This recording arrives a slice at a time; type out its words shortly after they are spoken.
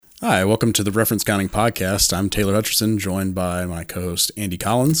Hi, welcome to the Reference Counting Podcast. I'm Taylor Hutcherson, joined by my co-host Andy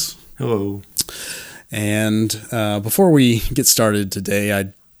Collins. Hello. And before we get started today,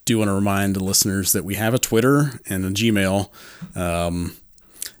 I do want to remind the listeners that we have a Twitter and a Gmail,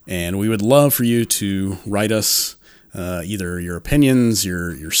 and we would love for you to write us either your opinions,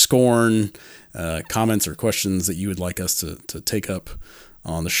 your scorn, comments, or questions that you would like us to take up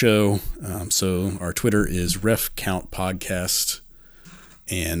on the show. So our Twitter is RefCountPodcast.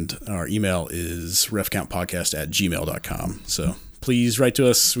 And our email is refcountpodcast@gmail.com. So please write to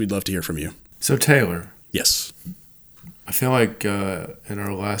us. We'd love to hear from you. So Taylor. Yes. I feel like in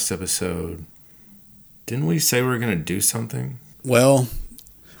our last episode, didn't we say we were going to do something? Well,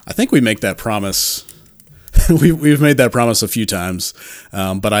 I think we make that promise. We've made that promise a few times.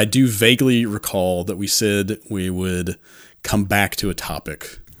 But I do vaguely recall that we said we would come back to a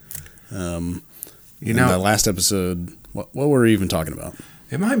topic. In the last episode, what were we even talking about?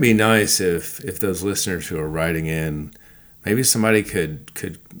 It might be nice if those listeners who are writing in, maybe somebody could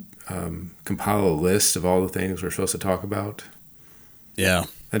compile a list of all the things we're supposed to talk about. Yeah,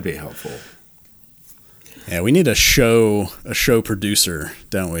 that'd be helpful. Yeah, we need a show producer,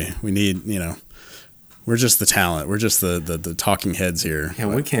 don't we? We need, we're just the talent. We're just the talking heads here. Yeah,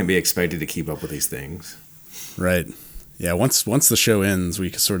 we can't be expected to keep up with these things. Right. Yeah. Once the show ends, we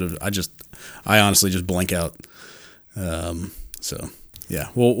sort of. I honestly just blank out. So. Yeah,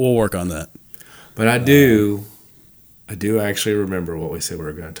 we'll work on that. But I do actually remember what we said we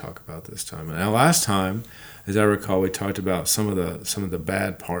were going to talk about this time. And last time, as I recall, we talked about some of the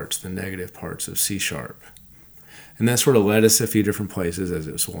bad parts, the negative parts of C#. And that sort of led us a few different places, as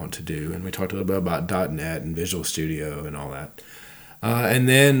it's wont to do. And we talked a little bit about .NET and Visual Studio and all that. And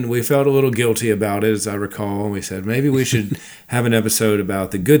then we felt a little guilty about it, as I recall. And we said maybe we should have an episode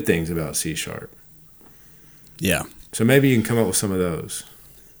about the good things about C#. Yeah. So maybe you can come up with some of those.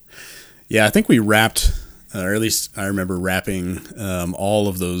 Yeah, I think we wrapped, or at least I remember wrapping all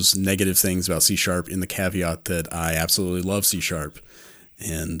of those negative things about C# in the caveat that I absolutely love C#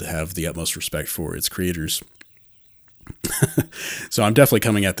 and have the utmost respect for its creators. So I'm definitely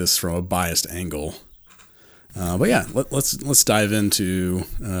coming at this from a biased angle. But yeah, let's dive into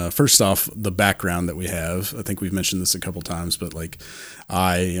first off the background that we have. I think we've mentioned this a couple times, but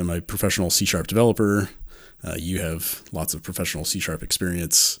I am a professional C# developer. You have lots of professional C#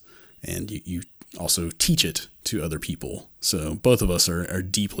 experience, and you also teach it to other people. So both of us are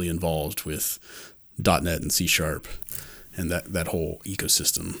deeply involved with .NET and C# and that whole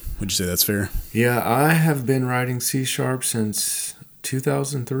ecosystem. Would you say that's fair? Yeah, I have been writing C# since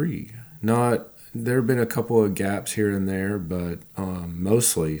 2003. There have been a couple of gaps here and there, but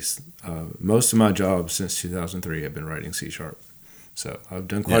mostly, most of my jobs since 2003 have been writing C#. So I've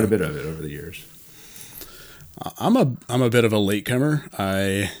done quite a bit of it over the years. I'm a bit of a latecomer.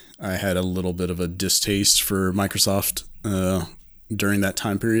 I had a little bit of a distaste for Microsoft during that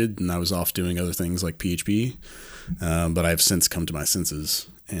time period, and I was off doing other things like PHP. But I've since come to my senses,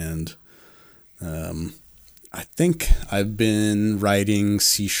 and I think I've been writing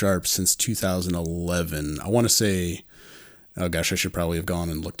C# since 2011. I want to say, oh gosh, I should probably have gone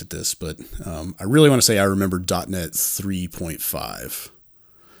and looked at this, but I really want to say I remember .NET 3.5.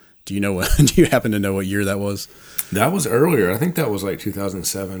 Do you happen to know what year that was? That was earlier. I think that was like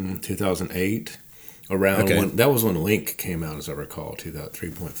 2007, 2008. That was when Link came out, as I recall,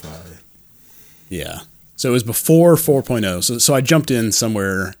 3.5. Yeah. So it was before 4.0. So I jumped in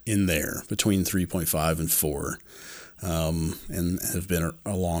somewhere in there between 3.5 and 4, and have been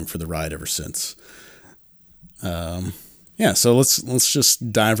along for the ride ever since. Yeah. So let's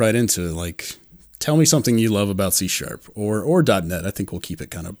just dive right into tell me something you love about C# or .NET. I think we'll keep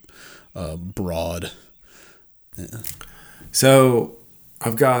it kind of broad. Yeah. So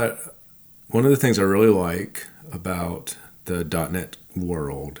I've got one of the things I really like about the .NET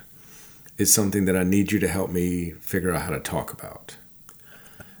world is something that I need you to help me figure out how to talk about.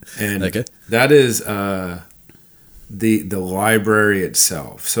 And that is the library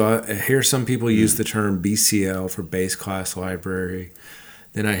itself. So I hear some people use the term BCL for base class library.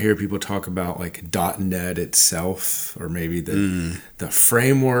 Then I hear people talk about .NET itself, or maybe the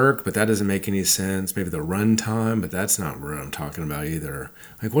framework, but that doesn't make any sense. Maybe the runtime, but that's not what I'm talking about either.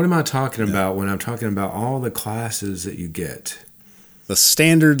 What am I talking about when I'm talking about all the classes that you get? The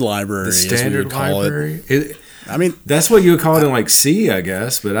standard library. The standard library. I mean, that's what you would call it in C, I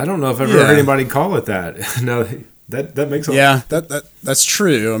guess, but I don't know if I've ever heard anybody call it that. No. That makes a lot. That's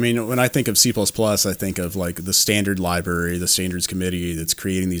true. I mean, when I think of C++, I think of the standard library, the standards committee that's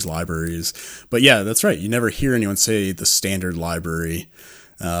creating these libraries. But yeah, that's right. You never hear anyone say the standard library.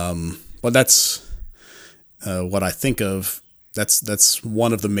 But that's what I think of that's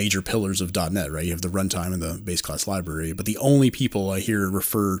one of the major pillars of .NET, right? You have the runtime and the base class library, but the only people I hear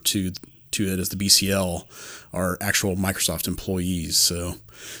refer to it as the BCL are actual Microsoft employees. So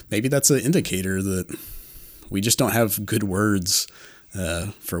maybe that's an indicator that we just don't have good words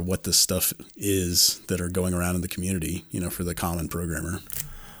for what this stuff is that are going around in the community, for the common programmer.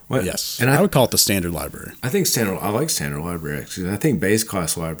 Well, yes, and I would call it the standard library. I like standard library, actually. I think base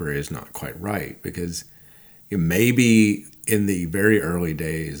class library is not quite right, because maybe in the very early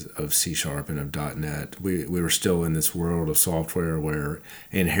days of C# and of .NET, we were still in this world of software where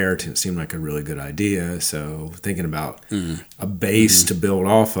inheritance seemed like a really good idea. So thinking about a base to build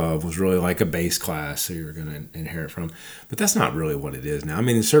off of was really like a base class, so you're going to inherit from. But that's not really what it is now. I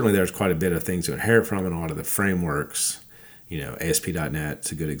mean, certainly there's quite a bit of things to inherit from in a lot of the frameworks. ASP.NET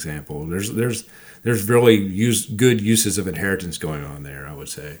is a good example. There's really good uses of inheritance going on there, I would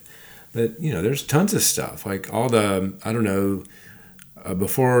say. But, there's tons of stuff. Like all the, I don't know,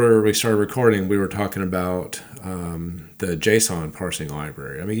 before we started recording, we were talking about the JSON parsing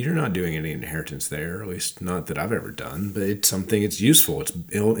library. I mean, you're not doing any inheritance there, at least not that I've ever done, but it's something, it's useful. It's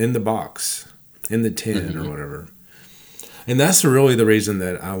in the box, in the tin or whatever. And that's really the reason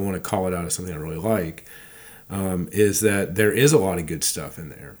that I want to call it out as something I really like, is that there is a lot of good stuff in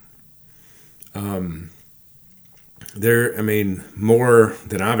there. More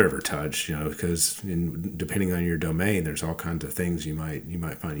than I've ever touched, because depending on your domain, there's all kinds of things you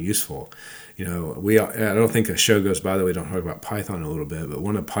might find useful. I don't think a show goes by that we don't talk about Python a little bit, but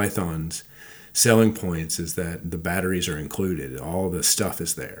one of Python's selling points is that the batteries are included. All the stuff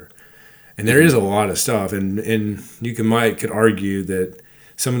is there. And there is a lot of stuff, and you could argue that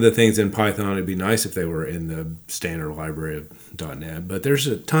some of the things in Python, it'd be nice if they were in the standard library of .NET, but there's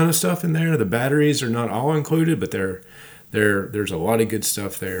a ton of stuff in there. The batteries are not all included, but there's a lot of good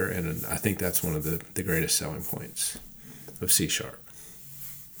stuff there, and I think that's one of the greatest selling points of C#.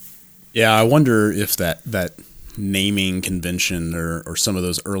 Yeah, I wonder if that naming convention or some of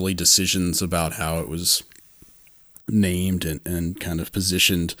those early decisions about how it was named and kind of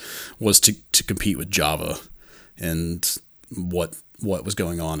positioned was to compete with Java and what was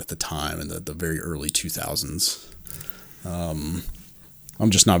going on at the time in the very early 2000s. I'm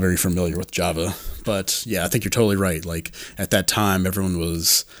just not very familiar with Java, but yeah, I think you're totally right. Like at that time, everyone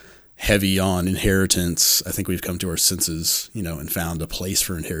was heavy on inheritance. I think we've come to our senses, and found a place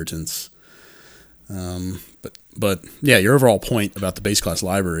for inheritance. But yeah, your overall point about the base class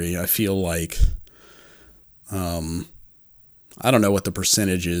library, I feel like, I don't know what the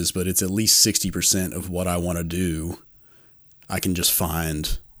percentage is, but it's at least 60% of what I want to do I can just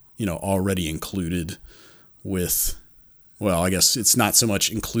find, already included with, well, I guess it's not so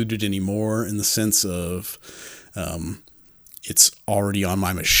much included anymore in the sense of it's already on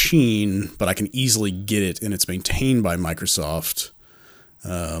my machine, but I can easily get it and it's maintained by Microsoft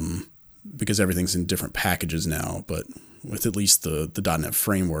because everything's in different packages now. But with at least the .NET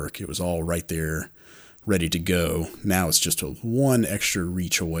framework, it was all right there, ready to go. Now it's just one extra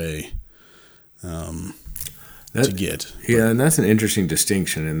reach away. To get. Yeah, and that's an interesting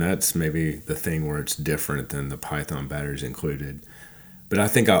distinction, and that's maybe the thing where it's different than the Python batteries included. But I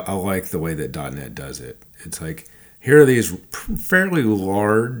think I like the way that .NET does it. It's like, here are these fairly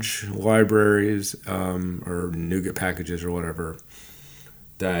large libraries or NuGet packages or whatever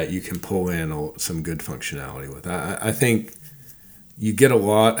that you can pull in some good functionality with. I think you get a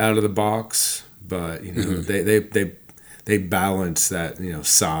lot out of the box, but they balance that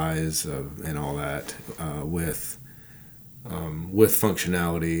size and all that with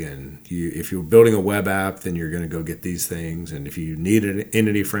functionality. And if you're building a web app, then you're going to go get these things. And if you need an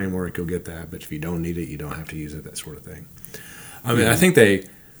entity framework, you'll get that. But if you don't need it, you don't have to use it. That sort of thing. I mean, I think they,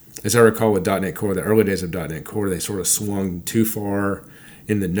 as I recall with .NET Core, the early days of .NET Core, they sort of swung too far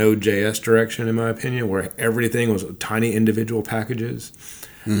in the Node.js direction, in my opinion, where everything was tiny individual packages.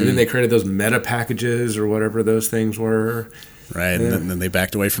 And then they created those meta packages or whatever those things were. Right, and then they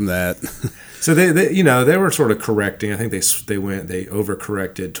backed away from that. So they were sort of correcting. I think they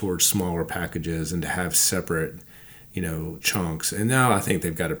overcorrected towards smaller packages and to have separate, chunks. And now I think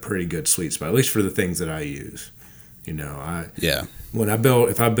they've got a pretty good sweet spot, at least for the things that I use. When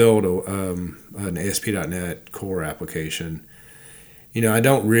if I build an ASP.NET Core application, I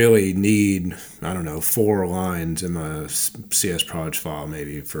don't really need, 4 lines in my CS Proj file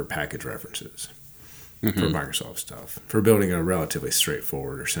maybe for package references for Microsoft stuff, for building a relatively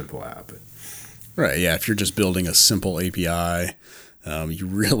straightforward or simple app. Right, yeah. If you're just building a simple API, you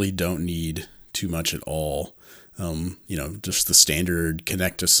really don't need too much at all. Just the standard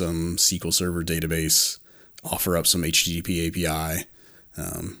connect to some SQL Server database, offer up some HTTP API,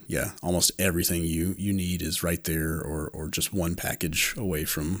 yeah, almost everything you need is right there, or just one package away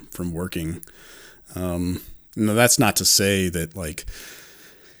from working. No, that's not to say that like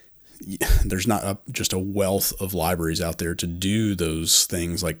there's not just a wealth of libraries out there to do those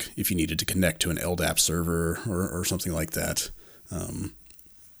things. Like if you needed to connect to an LDAP server or something like that,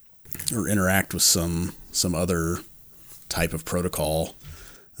 or interact with some other type of protocol,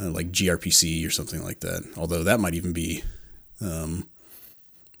 like gRPC or something like that. Although that might even be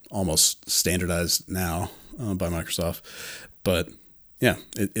almost standardized now by Microsoft. But yeah,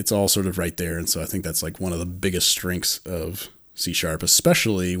 it's all sort of right there. And so I think that's like one of the biggest strengths of C#,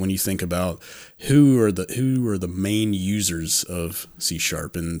 especially when you think about who are the main users of C#.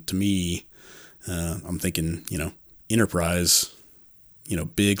 And to me, I'm thinking, enterprise,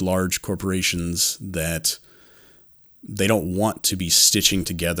 big, large corporations that they don't want to be stitching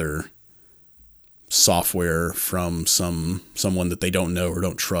together software from someone that they don't know or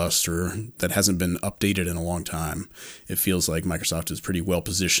don't trust or that hasn't been updated in a long time. It feels like Microsoft is pretty well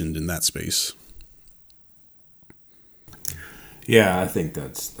positioned in that space. Yeah, I think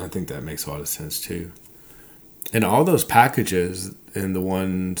that makes a lot of sense too. And all those packages and the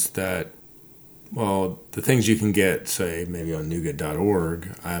ones that, well, the things you can get, say, maybe on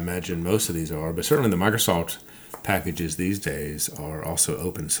NuGet.org, I imagine most of these are, but certainly the Microsoft packages these days are also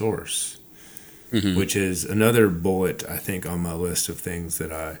open source, which is another bullet, I think, on my list of things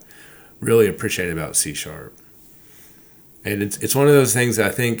that I really appreciate about C#. And it's one of those things that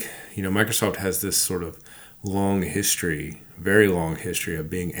I think, Microsoft has this sort of very long history of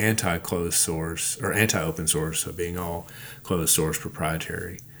being anti-closed source or anti-open source, of being all closed source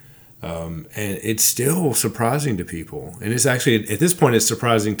proprietary. And it's still surprising to people. And it's actually, at this point, it's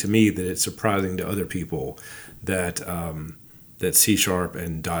surprising to me that it's surprising to other people that that C#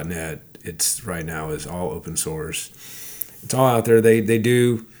 and .NET, it's right now is all open source. It's all out there. They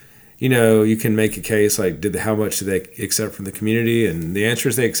do, you can make a case like, how much do they accept from the community? And the answer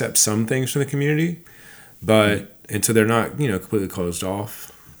is they accept some things from the community, but and so they're not, completely closed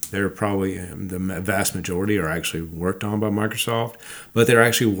off. They're probably, the vast majority are actually worked on by Microsoft, but they're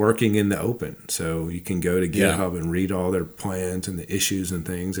actually working in the open. So you can go to GitHub and read all their plans and the issues and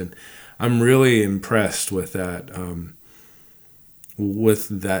things. And I'm really impressed with that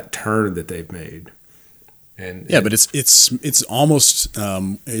turn that they've made. But it's almost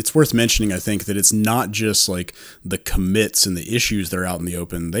it's worth mentioning, I think, that it's not just like the commits and the issues that are out in the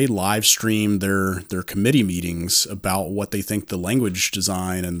open. They live stream their committee meetings about what they think the language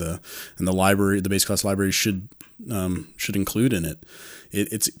design and the library, the base class library should include in it.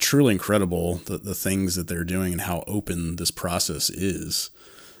 It's truly incredible the things that they're doing and how open this process is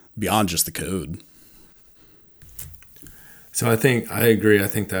beyond just the code. So I agree. I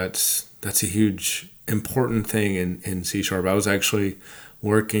think that's a huge important thing in C#. I was actually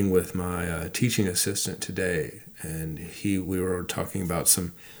working with my teaching assistant today, and we were talking about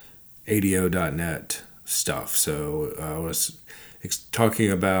some ADO.NET stuff. So I was talking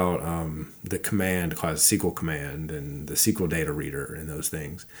about the command class, SQL command, and the SQL data reader, and those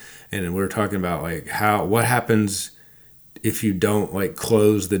things. And we were talking about like what happens if you don't like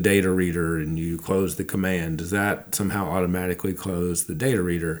close the data reader and you close the command. Does that somehow automatically close the data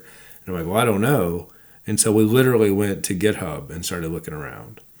reader? And I'm like, well, I don't know. And so we literally went to GitHub and started looking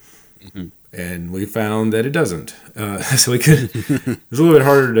around. And we found that it doesn't. So we could. It was a little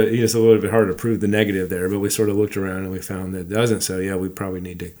bit harder to prove the negative there, but we sort of looked around and we found that it doesn't. So yeah, we probably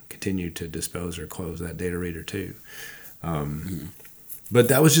need to continue to dispose or close that data reader too. But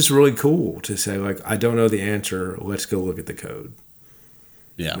that was just really cool to say, like, I don't know the answer. Let's go look at the code.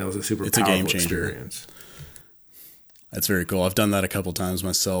 Yeah, and that was a super it's powerful a game changer. Experience. That's very cool. I've done that a couple times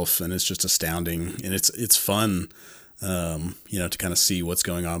myself, and it's just astounding. And it's fun, to kind of see what's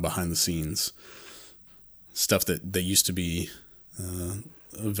going on behind the scenes. Stuff that used to be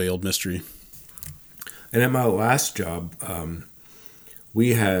a veiled mystery. And at my last job,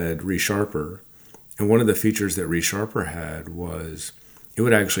 we had ReSharper, and one of the features that ReSharper had was it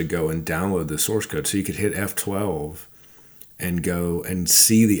would actually go and download the source code. So you could hit F12 and go and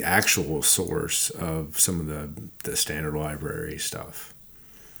see the actual source of some of the standard library stuff,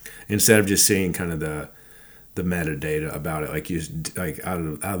 instead of just seeing kind of the metadata about it, like out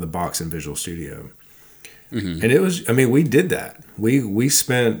of the box in Visual Studio. And it was, we did that. We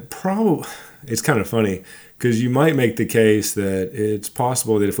spent it's kind of funny because you might make the case that it's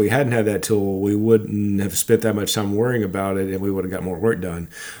possible that if we hadn't had that tool, we wouldn't have spent that much time worrying about it and we would have got more work done.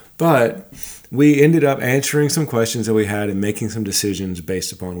 But we ended up answering some questions that we had and making some decisions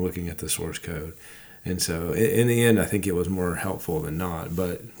based upon looking at the source code. And so in the end, I think it was more helpful than not.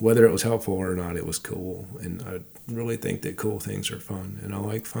 But whether it was helpful or not, it was cool. And really think that cool things are fun, and I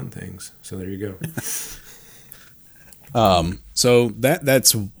like fun things. So there you go. So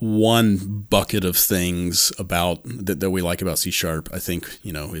that's one bucket of things about that we like about C#. I think,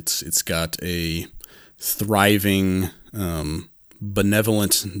 it's got a thriving,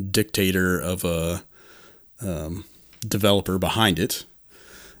 benevolent dictator of a developer behind it.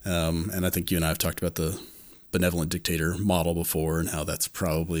 And I think you and I have talked about the benevolent dictator model before, and how that's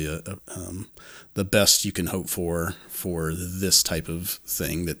probably the best you can hope for this type of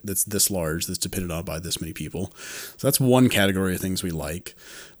thing that's this large, that's depended on by this many people. So that's one category of things we like.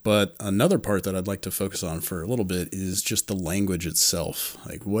 But another part that I'd like to focus on for a little bit is just the language itself.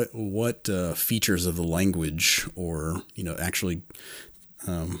 Like what features of the language, or actually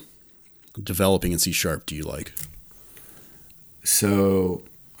developing in C# do you like? So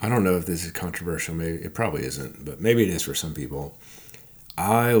I don't know if this is controversial. Maybe it probably isn't, but maybe it is for some people.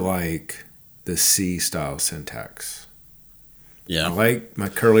 I like the C style syntax. Yeah. I like my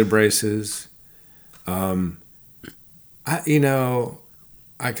curly braces. I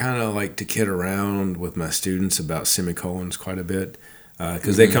kind of like to kid around with my students about semicolons quite a bit,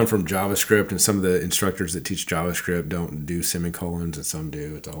 because they come from JavaScript, and some of the instructors that teach JavaScript don't do semicolons, and some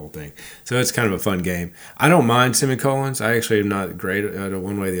do. It's a whole thing. So it's kind of a fun game. I don't mind semicolons. I actually am not great at it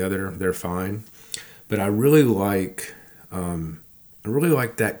one way or the other. They're fine. But I really like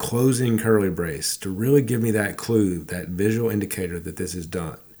that closing curly brace to really give me that clue, that visual indicator that this is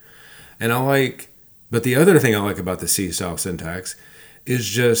done. And but the other thing I like about the C style syntax is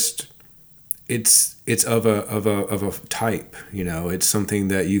just it's of a type. It's something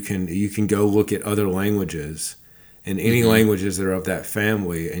that you can go look at other languages and any languages that are of that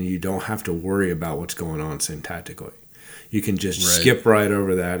family, and you don't have to worry about what's going on syntactically. You can just skip right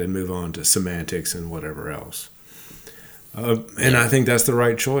over that and move on to semantics and whatever else. And I think that's the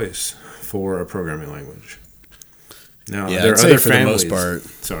right choice for a programming language. Now, there are other families. The most part.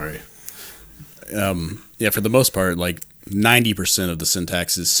 Sorry. For the most part, like 90% of the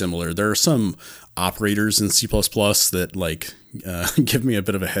syntax is similar. There are some operators in C++ that give me a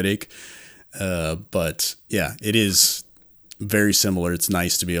bit of a headache. But yeah, it is very similar. It's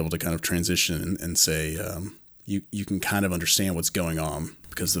nice to be able to kind of transition and say, you can kind of understand what's going on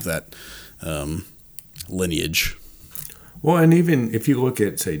because of that lineage. Well, and even if you look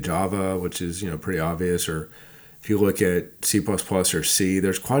at, say, Java, which is pretty obvious, or if you look at C++ or C,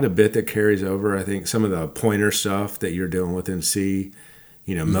 there's quite a bit that carries over. I think some of the pointer stuff that you're dealing with in C,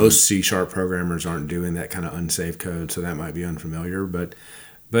 most C# programmers aren't doing that kind of unsafe code, so that might be unfamiliar, but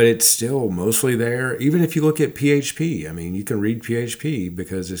it's still mostly there. Even if you look at PHP, I mean, you can read PHP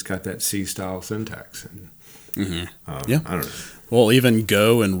because it's got that C-style syntax. And, I don't know. Well, even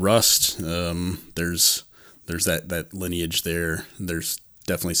Go and Rust, there's that lineage there. There's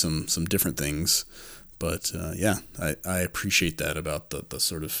definitely some different things, but I appreciate that about the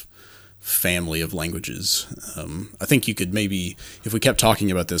sort of family of languages. I think you could maybe, if we kept talking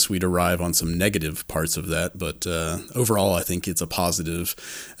about this, we'd arrive on some negative parts of that, but overall I think it's a positive,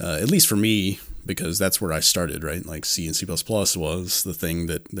 at least for me, because that's where I started, right? Like C and C++ was the thing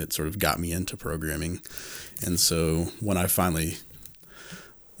that sort of got me into programming. And so when I finally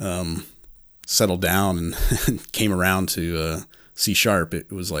settled down and came around to C#,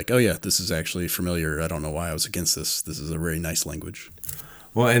 it was like, oh yeah, this is actually familiar. I don't know why I was against this. This is a very nice language.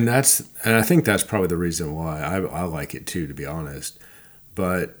 Well, and I think that's probably the reason why I like it too, to be honest.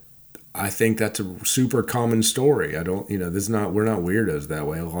 But I think that's a super common story. I don't, we're not weirdos that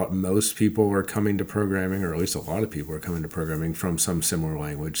way. Most people are coming to programming, or at least a lot of people are coming to programming from some similar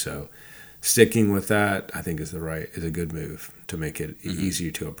language. So sticking with that, I think is a good move to make it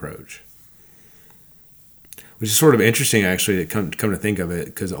easier to approach. Which is sort of interesting, actually, to come to think of it,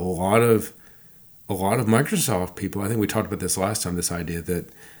 because a lot of Microsoft people, I think we talked about this last time, this idea that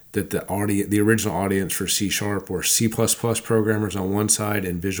the original audience for C# were C++ programmers on one side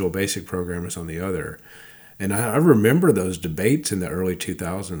and Visual Basic programmers on the other. And I remember those debates in the early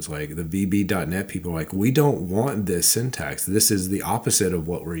 2000s, like the VB.NET people, like, we don't want this syntax. This is the opposite of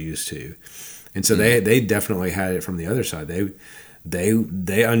what we're used to. And so they definitely had it from the other side.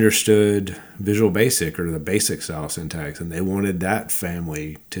 They understood Visual Basic, or the basic style syntax, and they wanted that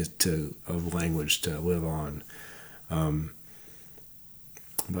family of language to live on.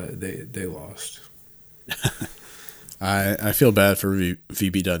 But they lost. I feel bad for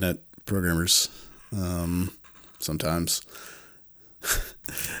VB.NET programmers sometimes.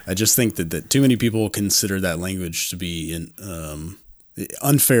 I just think that too many people consider that language to be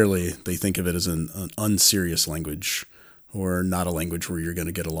unfairly. They think of it as an unserious language, or not a language where you're going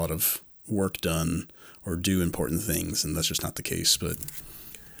to get a lot of work done or do important things, and that's just not the case. But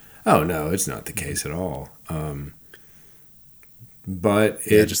oh no, it's not the case at all. But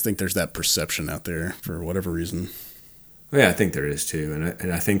Yeah, I just think there's that perception out there for whatever reason. yeah, I think there is too,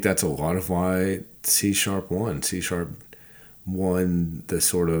 and I think that's a lot of why C Sharp won. C Sharp won the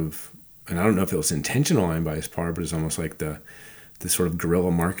sort of, and I don't know if it was intentional on anybody's part, but it's almost like the sort of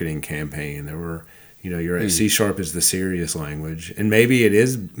guerrilla marketing campaign. There were, you're at C Sharp is the serious language, and maybe it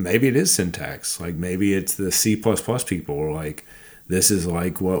is syntax. Like maybe it's the C++ people are like, this is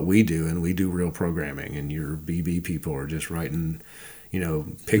like what we do, and we do real programming, and your BB people are just writing,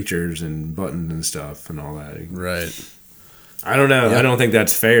 pictures and buttons and stuff and all that. Right. I don't know. Yeah. I don't think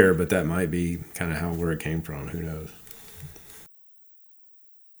that's fair, but that might be kind of where it came from. Who knows?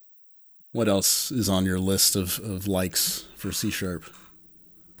 What else is on your list of likes for C Sharp?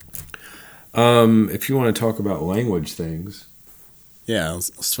 If you want to talk about language things. Yeah,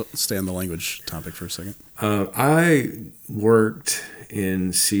 let's stay on the language topic for a second. I worked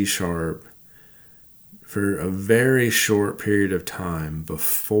in C Sharp for a very short period of time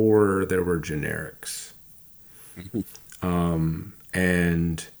before there were generics. And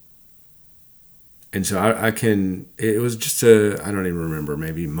so it was just I don't even remember,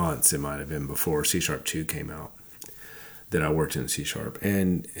 maybe months it might have been before C Sharp 2 came out that I worked in C Sharp.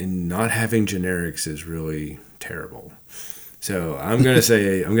 And not having generics is really terrible. So I'm going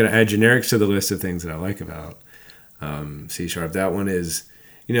to I'm going to add generics to the list of things that I like about C Sharp. That one is,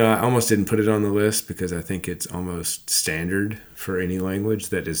 I almost didn't put it on the list because I think it's almost standard for any language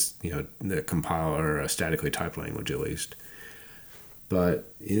that is, the compile or a statically typed language at least.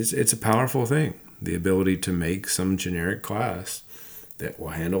 But it's a powerful thing, the ability to make some generic class that will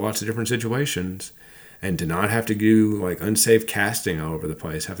handle lots of different situations and to not have to do like unsafe casting all over the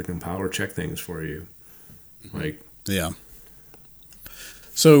place, have the compiler check things for you. Yeah.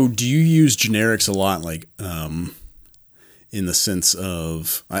 So do you use generics a lot, like in the sense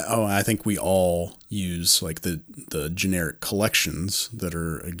of, I think we all use like the generic collections that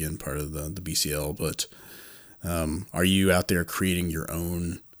are, again, part of the BCL, but are you out there creating your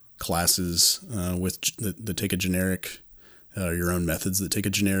own classes that take a generic, your own methods that take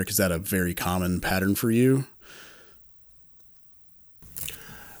a generic? Is that a very common pattern for you?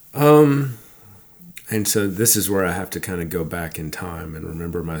 And so this is where I have to kind of go back in time and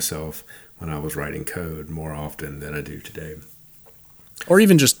remember myself when I was writing code more often than I do today. Or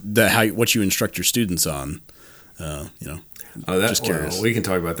even just what you instruct your students on, just curious. Well, we can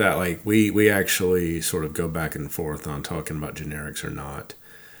talk about that. Like we actually sort of go back and forth on talking about generics or not.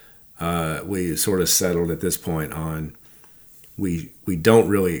 We sort of settled at this point on we don't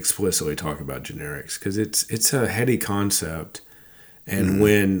really explicitly talk about generics because it's a heady concept. And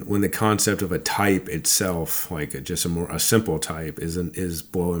when the concept of a type itself, like just a simple type, is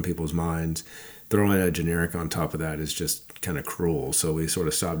blowing people's minds, throwing a generic on top of that is just kind of cruel. So we sort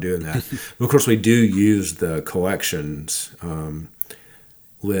of stopped doing that. Of course, we do use the collections,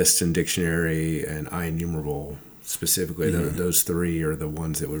 list and dictionary and IEnumerable specifically. Those three are the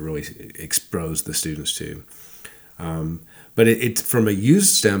ones that we really expose the students to. But it from a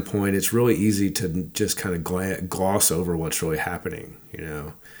use standpoint, it's really easy to just kind of gloss over what's really happening.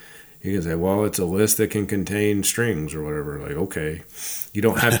 You can say, "Well, it's a list that can contain strings or whatever." Like, okay, you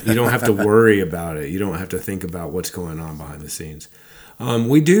don't have to worry about it. You don't have to think about what's going on behind the scenes.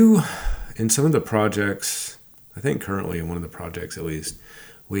 We do in some of the projects. I think currently in one of the projects, at least,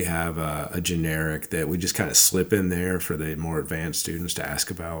 we have a generic that we just kind of slip in there for the more advanced students to ask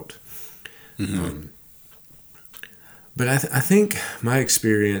about. But I think my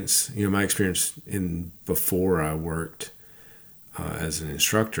experience in before I worked as an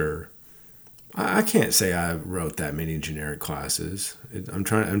instructor, I can't say I wrote that many generic classes. I'm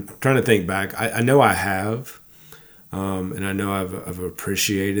trying to think back. I know I have, and I know I've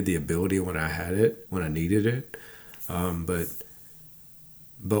appreciated the ability when I had it, when I needed it, but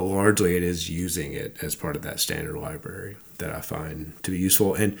largely it is using it as part of that standard library that I find to be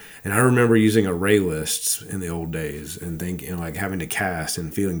useful. And I remember using array lists in the old days and thinking, like, having to cast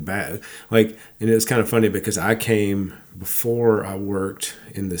and feeling bad. And it's kind of funny because before I worked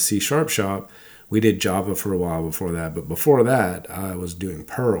in the C# shop, we did Java for a while before that. But before that, I was doing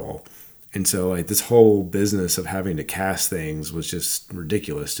Perl. And so this whole business of having to cast things was just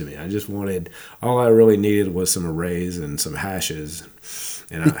ridiculous to me. All I really needed was some arrays and some hashes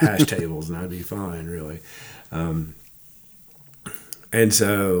and hash tables, and I'd be fine, really. And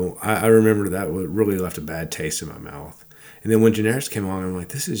so I remember that really left a bad taste in my mouth. And then when generics came along, I'm like,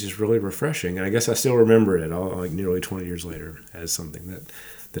 this is just really refreshing. And I guess I still remember it all, like nearly 20 years later, as something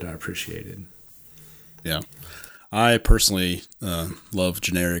that I appreciated. Yeah. I personally love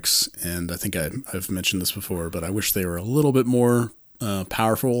generics, and I think I've mentioned this before, but I wish they were a little bit more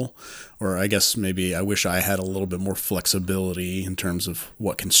powerful, or I guess maybe I wish I had a little bit more flexibility in terms of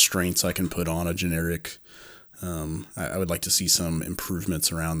what constraints I can put on a generic. I would like to see some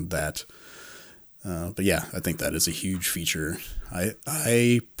improvements around that. But yeah, I think that is a huge feature.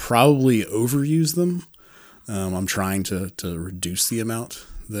 I probably overuse them. I'm trying to reduce the amount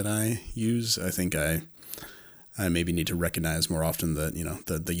that I use. I think I maybe need to recognize more often that,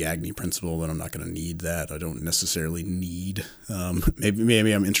 the Yagni principle, that I'm not going to need that. I don't necessarily need,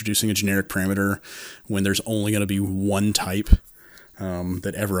 maybe I'm introducing a generic parameter when there's only going to be one type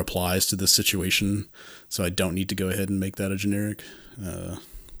that ever applies to this situation. So I don't need to go ahead and make that a generic.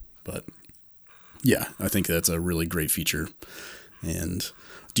 But yeah, I think that's a really great feature. And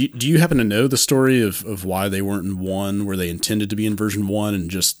do you happen to know the story of why they weren't in 1? Were they intended to be in version 1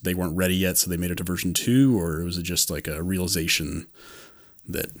 and just they weren't ready yet, so they made it to version 2? Or was it just like a realization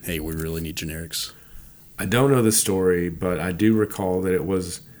that, hey, we really need generics? I don't know the story, but I do recall that it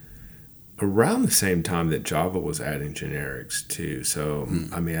was around the same time that Java was adding generics too. So,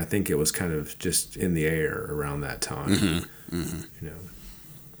 I mean, I think it was kind of just in the air around that time.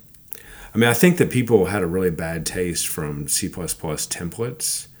 I mean, I think that people had a really bad taste from C++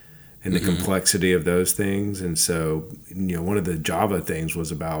 templates and the complexity of those things. And so, one of the Java things was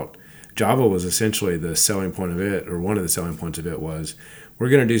about Java was essentially the selling point of it, or one of the selling points of it was, we're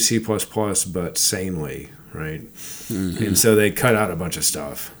going to do C++ but sanely, right? And so they cut out a bunch of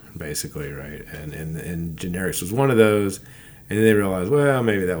stuff, basically, right? And generics was one of those. And then they realized, well,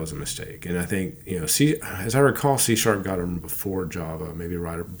 maybe that was a mistake. And I think, as I recall, C# got them before Java, maybe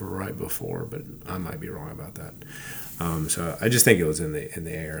right before, but I might be wrong about that. So I just think it was in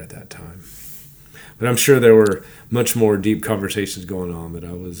the air at that time. But I'm sure there were much more deep conversations going on that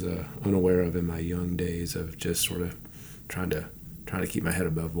I was unaware of in my young days of just sort of trying to keep my head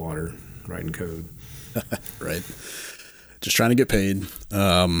above water, writing code. Right. Just trying to get paid.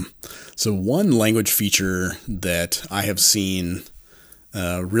 So one language feature that I have seen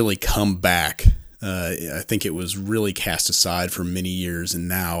really come back, I think it was really cast aside for many years, and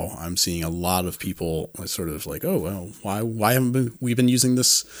now I'm seeing a lot of people sort of like, oh, well, why haven't we been using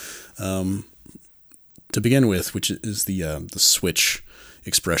this to begin with, which is the switch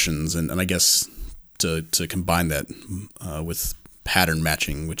expressions, and I guess to combine that with pattern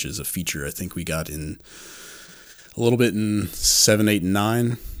matching, which is a feature I think we got in a little bit in 7, 8, and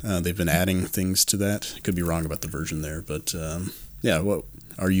 9. They've been adding things to that. Could be wrong about the version there, but yeah. What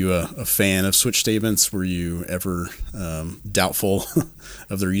are you a fan of switch statements? Were you ever doubtful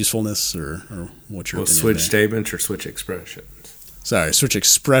of their usefulness, or what's your opinion switch there? Statements or switch expressions? Sorry, switch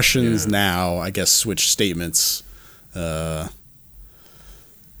expressions. Yeah. Now, I guess switch statements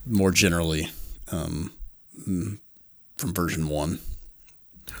more generally from version 1.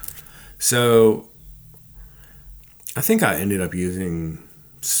 So I think I ended up using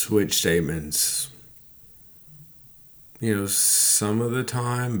switch statements, some of the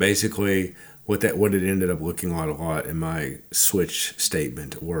time. Basically, what it ended up looking like a lot in my switch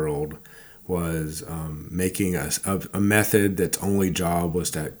statement world was making a method that's only job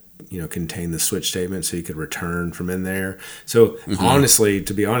was to contain the switch statement, so you could return from in there. So honestly,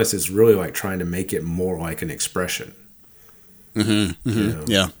 to be honest, it's really like trying to make it more like an expression.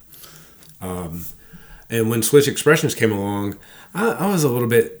 Yeah. And when switch expressions came along, I was a little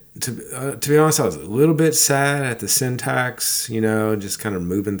bit, to be honest, I was a little bit sad at the syntax, just kind of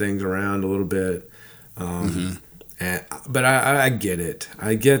moving things around a little bit. But I get it.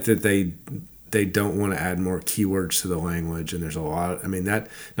 I get that they don't want to add more keywords to the language, and there's a lot. I mean, that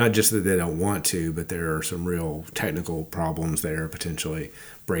not just that they don't want to, but there are some real technical problems there, potentially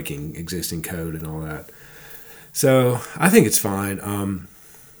breaking existing code and all that. So I think it's fine.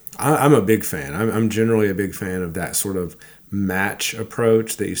 I'm a big fan. I'm generally a big fan of that sort of match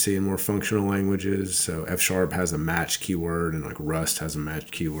approach that you see in more functional languages. So F# has a match keyword, and like Rust has a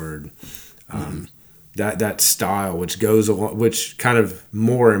match keyword. That style, which goes along, which kind of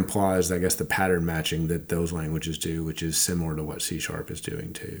more implies, I guess, the pattern matching that those languages do, which is similar to what C# is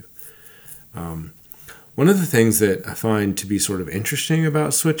doing too. One of the things that I find to be sort of interesting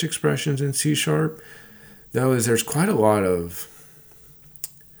about switch expressions in C#, though, is there's a lot of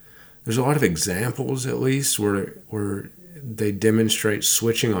examples, at least, where they demonstrate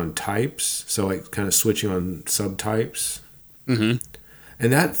switching on types, so like kind of switching on subtypes.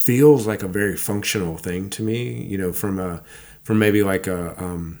 And that feels like a very functional thing to me, from maybe like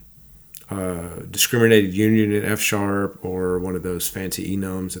a discriminated union in F# or one of those fancy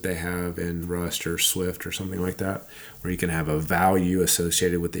enums that they have in Rust or Swift or something like that, where you can have a value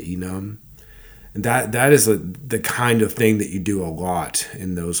associated with the enum. And that is the kind of thing that you do a lot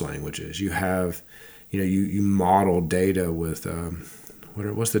in those languages. You have, you model data with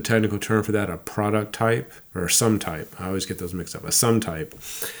what's the technical term for that? A product type or a sum type? I always get those mixed up. A sum type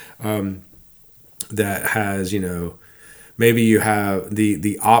that has, maybe you have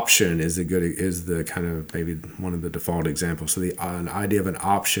the option is the kind of maybe one of the default examples. So an idea of an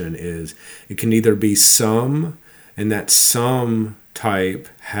option is it can either be sum, and that sum type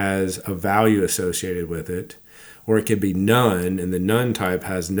has a value associated with it, or it could be none, and the none type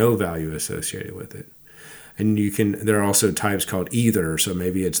has no value associated with it. And there are also types called either, so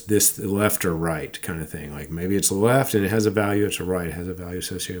maybe it's this left or right kind of thing. Like maybe it's left and it has a value, it's a right, it has a value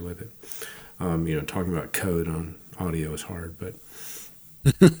associated with it. Talking about code on audio is hard, but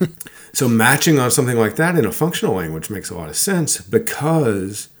so matching on something like that in a functional language makes a lot of sense,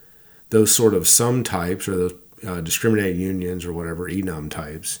 because those sort of sum types or those discriminated unions or whatever enum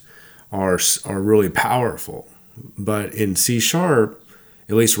types are really powerful. But in C#,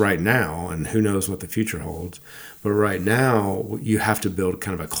 at least right now, and who knows what the future holds, but right now you have to build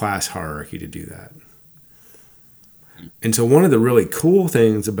kind of a class hierarchy to do that. And so one of the really cool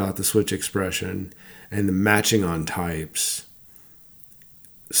things about the switch expression and the matching on types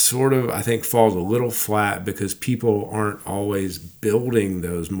sort of, I think, falls a little flat because people aren't always building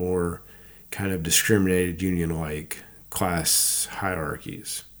those more kind of discriminated union-like class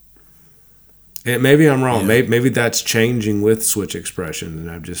hierarchies. And maybe I'm wrong. Yeah. Maybe that's changing with switch expression,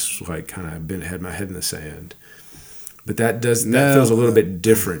 and I've just like kind of had my head in the sand. But that feels a little bit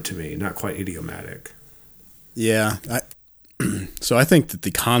different to me, not quite idiomatic. Yeah. So I think that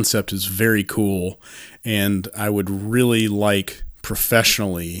the concept is very cool, and I would really like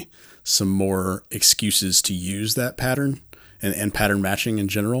professionally some more excuses to use that pattern and pattern matching in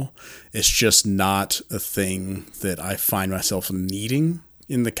general. It's just not a thing that I find myself needing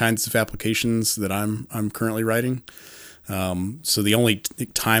in the kinds of applications that I'm currently writing. So the only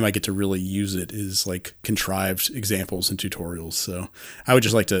time I get to really use it is like contrived examples and tutorials. So I would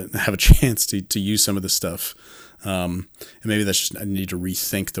just like to have a chance to use some of this stuff. And maybe that's just, I need to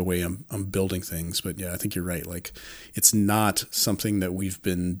rethink the way I'm building things. But yeah, I think you're right. Like, it's not something that we've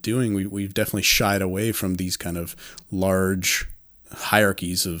been doing. We've definitely shied away from these kind of large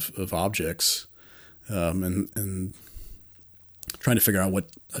hierarchies of objects, and trying to figure out what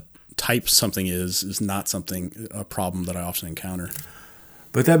a type something is not a problem that I often encounter.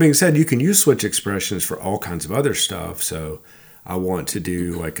 But that being said, you can use switch expressions for all kinds of other stuff. So I want to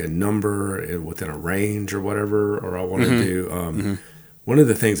do like a number within a range or whatever, or I want to do one of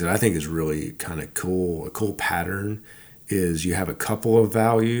the things that I think is really kind of cool, a cool pattern, is you have a couple of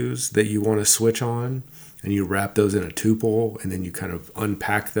values that you want to switch on, and you wrap those in a tuple, and then you kind of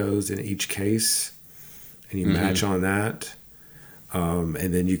unpack those in each case, and you match on that.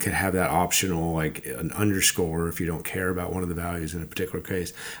 And then you can have that optional, like an underscore if you don't care about one of the values in a particular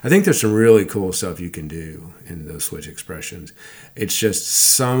case. I think there's some really cool stuff you can do in those switch expressions. It's just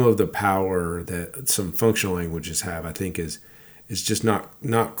some of the power that some functional languages have, I think, is just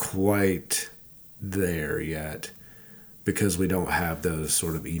not quite there yet, because we don't have those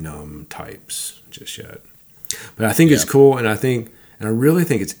sort of enum types just yet. But I think it's cool, and I really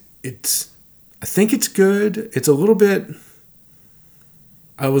think it's good. It's a little bit.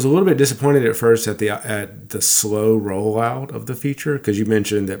 I was a little bit disappointed at first at the slow rollout of the feature, because you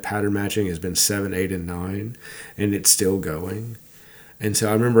mentioned that pattern matching has been 7, 8, and 9, and it's still going. And so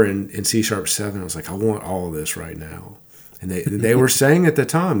I remember in C# 7, I was like, I want all of this right now. And they were saying at the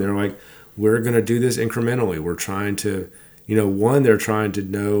time, they were like, we're going to do this incrementally. We're trying to, they're trying to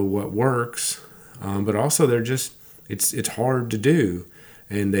know what works, but also it's hard to do,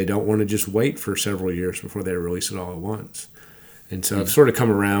 and they don't want to just wait for several years before they release it all at once. And so I've sort of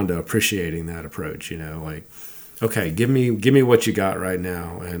come around to appreciating that approach, like, okay, give me what you got right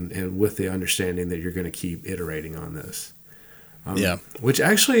now, and with the understanding that you're going to keep iterating on this. Which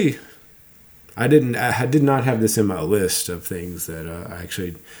actually, I did not have this in my list of things that I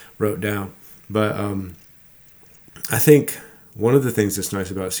actually wrote down. But I think one of the things that's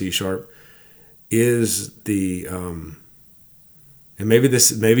nice about C# is the, and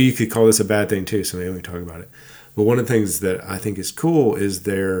maybe you could call this a bad thing too, so maybe we can talk about it. But one of the things that I think is cool is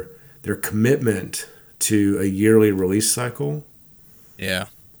their commitment to a yearly release cycle. Yeah.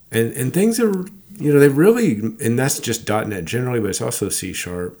 And things are, they really, and that's just .NET generally, but it's also C#.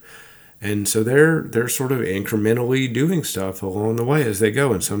 And so they're sort of incrementally doing stuff along the way as they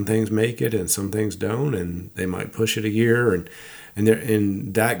go, and some things make it and some things don't, and they might push it a year, and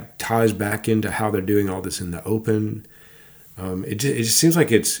that ties back into how they're doing all this in the open. It just seems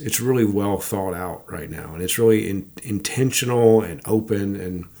like it's really well thought out right now, and it's really intentional and open,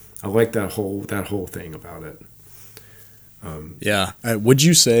 and I like that whole thing about it. Yeah. Would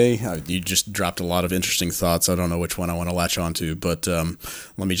you say you just dropped a lot of interesting thoughts? I don't know which one I want to latch onto, but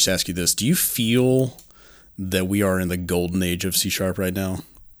let me just ask you this: do you feel that we are in the golden age of C# right now?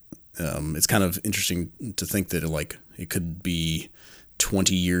 It's kind of interesting to think that like it could be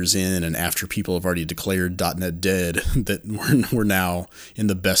 20 years in, and after people have already declared .NET dead, that we're now in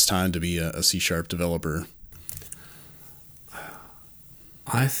the best time to be a C# developer.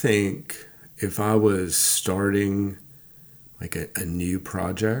 I think if I was starting like a new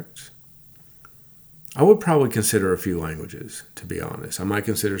project, I would probably consider a few languages, to be honest. I might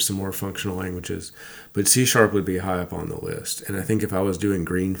consider some more functional languages, but C# would be high up on the list. And I think if I was doing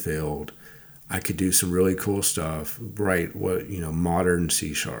greenfield, I could do some really cool stuff, write modern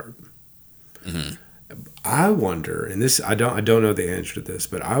C#. Mm-hmm. I wonder, and this I don't know the answer to this,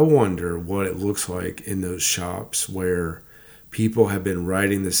 but I wonder what it looks like in those shops where people have been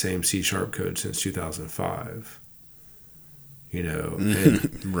writing the same C# code since 2005.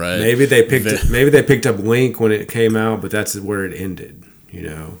 And right. Maybe they picked up Link when it came out, but that's where it ended.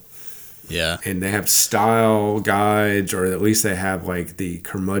 Yeah. And they have style guides, or at least they have like the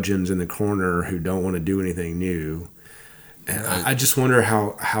curmudgeons in the corner who don't want to do anything new. And I just wonder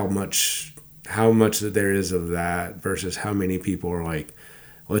how much that there is of that versus how many people are like,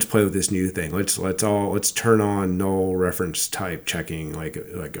 let's play with this new thing. Let's turn on null reference type checking like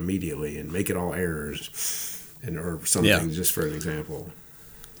immediately and make it all errors. Or something, just for an example.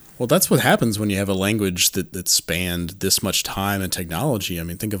 Well, that's what happens when you have a language that spanned this much time and technology. I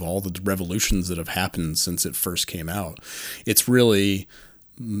mean, think of all the revolutions that have happened since it first came out. It's really,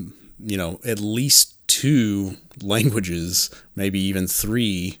 at least 2 languages, maybe even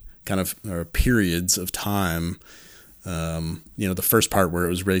 3 kind of periods of time. The first part where it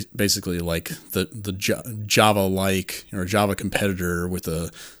was basically like the Java-like or Java competitor with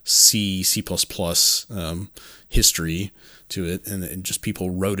a C++ history to it, and just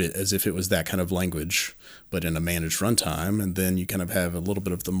people wrote it as if it was that kind of language, but in a managed runtime. And then you kind of have a little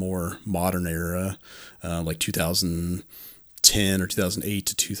bit of the more modern era, like 2010 or 2008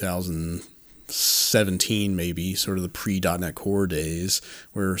 to 2017, maybe sort of the pre-.NET Core days,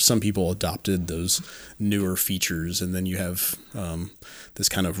 where some people adopted those newer features. And then you have this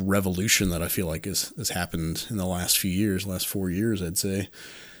kind of revolution that I feel like has happened in the last few years, last 4 years, I'd say.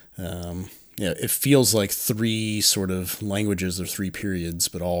 It feels like 3 sort of languages or 3 periods,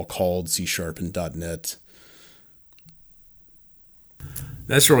 but all called C# and .NET.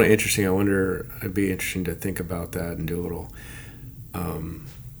 That's really interesting. I wonder, it'd be interesting to think about that and do a little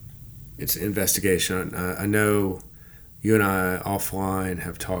it's investigation. I know you and I offline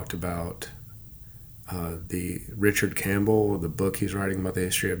have talked about the Richard Campbell, the book he's writing about the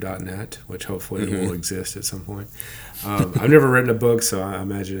history of .NET, which hopefully will exist at some point. I've never written a book, so I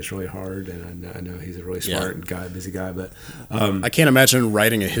imagine it's really hard, and I know he's a really smart guy, busy guy. But I can't imagine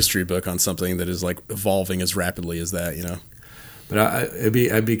writing a history book on something that is like evolving as rapidly as that, But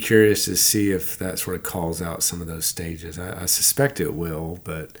I'd be curious to see if that sort of calls out some of those stages. I suspect it will,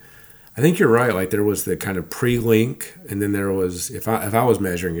 but I think you're right. Like there was the kind of pre-Link, and then there was, if I was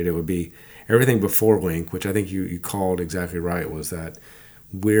measuring it, it would be everything before Link, which I think you called exactly right, was that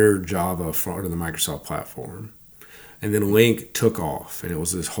weird Java front of the Microsoft platform. And then Link took off, and it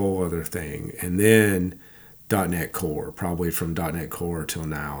was this whole other thing. And then .NET Core, probably from .NET Core till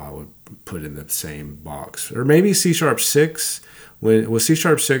now, I would put in the same box. Or maybe C# 6. Was C#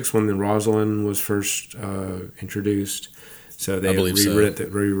 6 when the Roslyn was first introduced? So they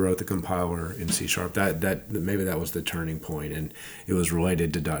rewrote the compiler in C#. That maybe that was the turning point, and it was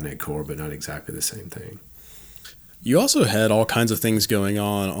related to .NET Core, but not exactly the same thing. You also had all kinds of things going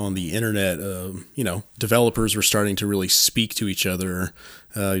on the internet. Developers were starting to really speak to each other.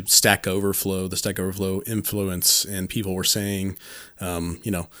 The Stack Overflow influence, and people were saying,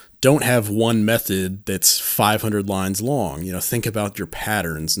 don't have one method that's 500 lines long. Think about your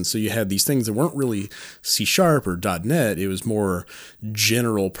patterns. And so you had these things that weren't really C# or .NET. It was more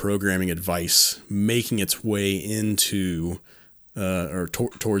general programming advice making its way into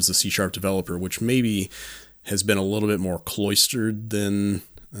towards the C# developer, which maybe has been a little bit more cloistered than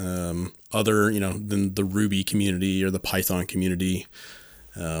than the Ruby community or the Python community.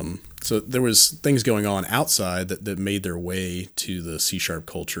 So there was things going on outside that made their way to the C#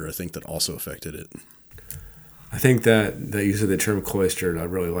 culture, I think, that also affected it. I think that use of the term cloistered, I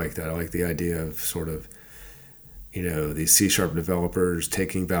really like that. I like the idea of sort of, these C# developers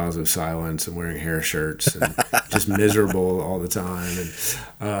taking vows of silence and wearing hair shirts and just miserable all the time. And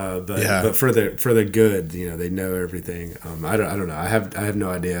but for the good, they know everything. I don't know. I have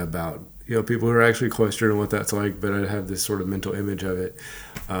no idea about people who are actually cloistered and what that's like, but I have this sort of mental image of it.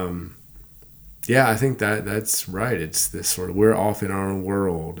 Yeah, I think that's right. It's this sort of we're off in our own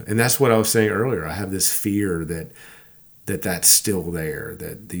world, and that's what I was saying earlier. I have this fear that's still there.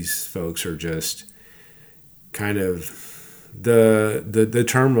 That these folks are just kind of the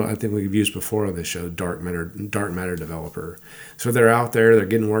term I think we've used before on the show, dark matter developer. So they're out there, they're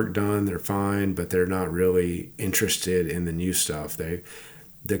getting work done, they're fine, but they're not really interested in the new stuff.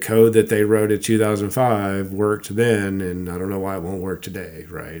 The code that they wrote in 2005 worked then, and I don't know why it won't work today,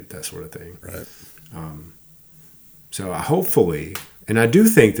 right? That sort of thing. Right. So hopefully, and I do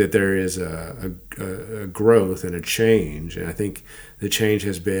think that there is a growth and a change, and I think the change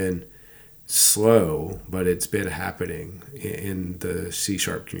has been slow, but it's been happening in the C#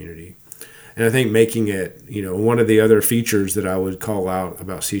 community. And I think making it, one of the other features that I would call out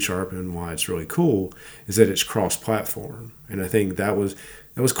about C# and why it's really cool is that it's cross-platform. And I think that was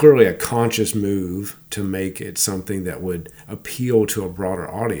clearly a conscious move to make it something that would appeal to a broader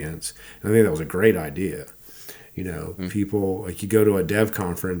audience. And I think that was a great idea. People, like, you go to a dev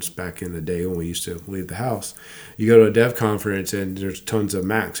conference back in the day when we used to leave the house, you go to a dev conference and there's tons of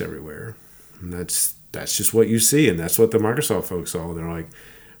Macs everywhere. And that's just what you see. And that's what the Microsoft folks saw. They're like,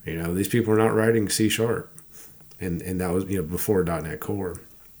 these people are not writing C#. And that was, before .NET Core.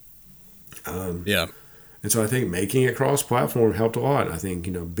 Yeah. And so I think making it cross-platform helped a lot. I think,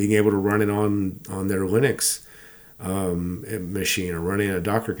 being able to run it on their Linux machine or running a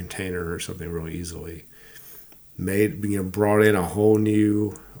Docker container or something really easily brought in a whole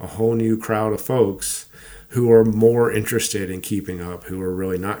new crowd of folks who are more interested in keeping up, who are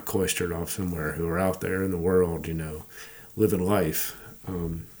really not cloistered off somewhere, who are out there in the world, living life.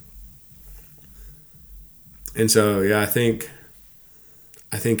 And so, yeah, I think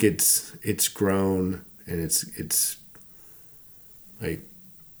it's grown, and it's like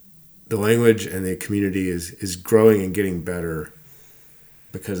the language and the community is growing and getting better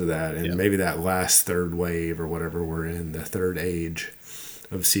because of that. And maybe that last third wave or whatever we're in, the third age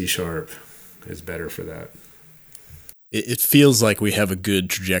of C# is better for that. It feels like we have a good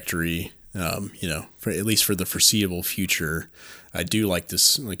trajectory, for at least for the foreseeable future. I do like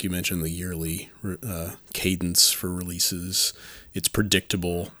this, like you mentioned, the yearly cadence for releases. It's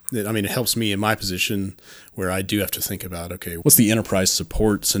predictable. It helps me in my position where I do have to think about, okay, what's the enterprise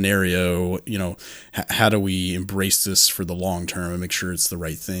support scenario? How do we embrace this for the long term and make sure it's the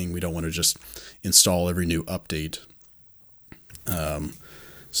right thing? We don't want to just install every new update.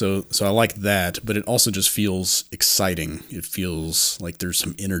 So I like that, but it also just feels exciting. It feels like there's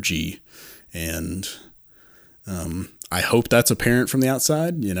some energy, and I hope that's apparent from the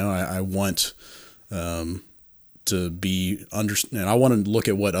outside. I want to be and I want to look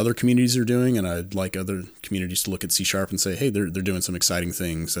at what other communities are doing, and I'd like other communities to look at C# and say, hey, they're doing some exciting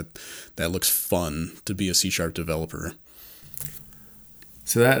things that looks fun to be a C# developer.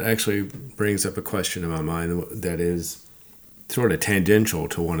 So that actually brings up a question in my mind that is sort of tangential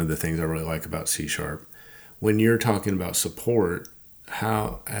to one of the things I really like about C#. When you're talking about support,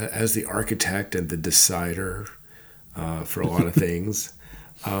 how, as the architect and the decider for a lot of things,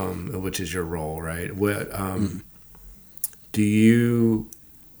 which is your role, right? Will you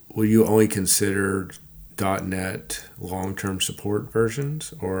only consider .NET long-term support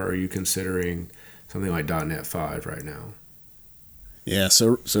versions, or are you considering something like .NET 5 right now? Yeah,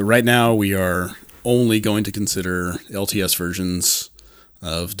 so right now we are only going to consider LTS versions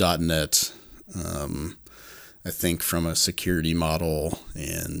of .NET. I think from a security model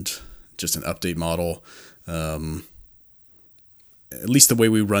and just an update model, at least the way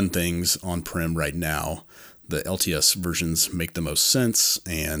we run things on-prem right now, the LTS versions make the most sense,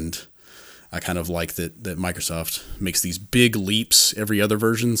 and I kind of like that Microsoft makes these big leaps every other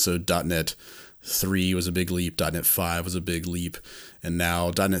version. So .NET 3 was a big leap, .NET 5 was a big leap, and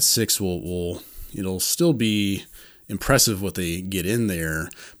now .NET 6 it'll still be impressive what they get in there,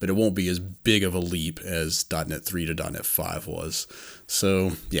 but it won't be as big of a leap as .NET 3 to .NET 5 was.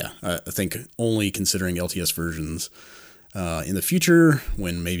 So yeah, I think only considering LTS versions. In the future,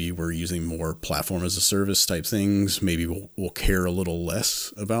 when maybe we're using more platform as a service type things, maybe we'll care a little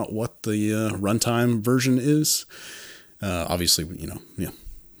less about what the runtime version is. Obviously,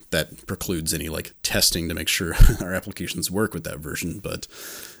 that precludes any testing to make sure our applications work with that version. But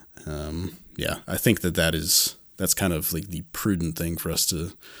I think that's kind of like the prudent thing for us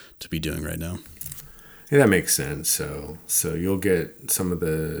to be doing right now. Yeah, that makes sense. So you'll get some of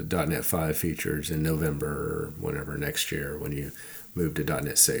the .NET 5 features in November or whenever next year when you move to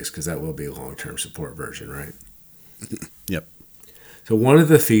 .NET 6, because that will be a long-term support version, right? Yep. So one of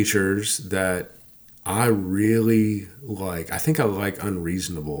the features that I really like, I think I like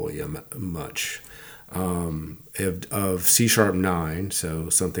unreasonably much, of C# 9, so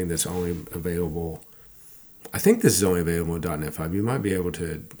something that's only available. I think this is only available in .NET 5. You might be able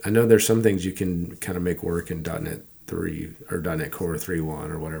to. I know there's some things you can kind of make work in .NET 3 or .NET Core 3.1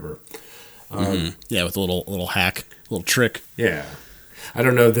 or whatever. Yeah, with a little hack, a little trick. Yeah. I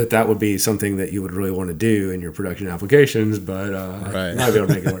don't know that would be something that you would really want to do in your production applications, but Right. I might be able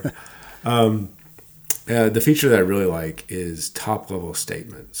to make it work. The feature that I really like is top-level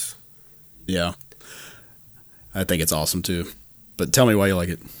statements. Yeah. I think it's awesome too. But tell me why you like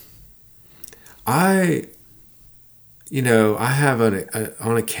it. I have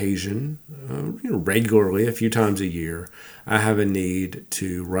on occasion, regularly, a few times a year, I have a need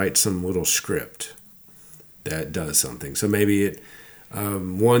to write some little script that does something. So maybe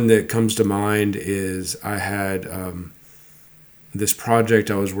one that comes to mind is I had this project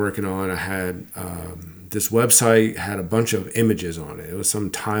I was working on. I had this website had a bunch of images on it. It was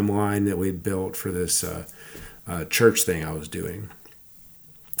some timeline that we built for this church thing I was doing.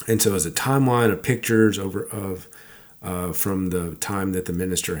 And so it was a timeline of pictures from the time that the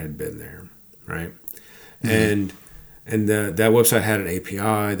minister had been there, right? Mm-hmm. And that website had an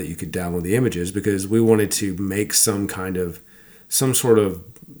API that you could download the images because we wanted to make some sort of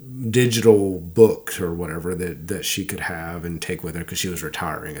digital book or whatever that she could have and take with her because she was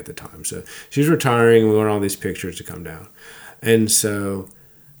retiring at the time. So she's retiring. We want all these pictures to come down. And so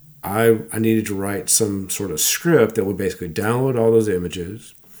I needed to write some sort of script that would basically download all those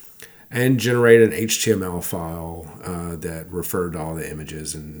images and generate an HTML file that referred to all the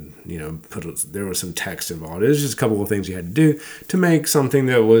images, and there was some text involved. It was just a couple of things you had to do to make something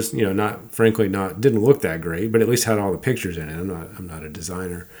that was didn't look that great, but at least had all the pictures in it. I'm not a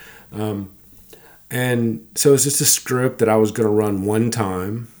designer, and so it's just a script that I was going to run one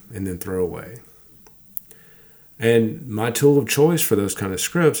time and then throw away. And my tool of choice for those kind of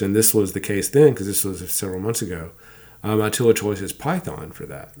scripts, and this was the case then because this was several months ago, my tool of choice is Python for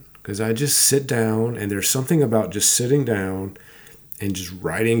that. Because I just sit down, and there's something about just sitting down and just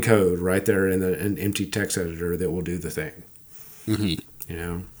writing code right there in an empty text editor that will do the thing.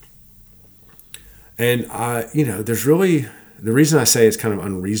 Mm-hmm. And there's really, the reason I say it's kind of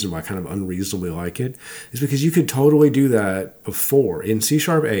unreasonable, I kind of unreasonably like it, is because you could totally do that before. In C#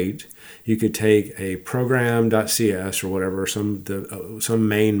 8, you could take a program.cs or whatever, some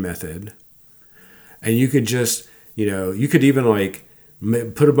main method, and you could just, you could even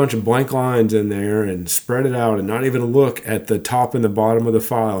put a bunch of blank lines in there and spread it out and not even look at the top and the bottom of the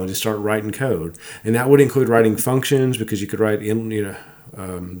file and just start writing code. And that would include writing functions because you could write in,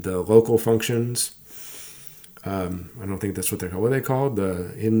 the local functions. I don't think that's what they're called. What are they called?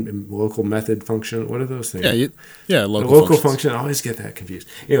 The in local method function. What are those things? Local function. I always get that confused.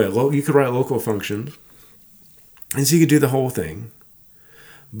 Anyway, you could write local functions. And so you could do the whole thing.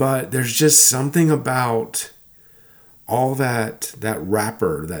 But there's just something about all that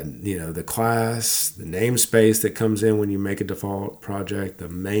wrapper, the class, the namespace that comes in when you make a default project, the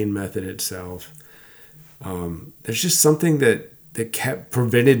main method itself. There's just something that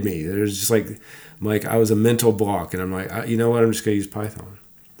prevented me. There's just like I was a mental block, and I'm like, you know what? I'm just going to use Python.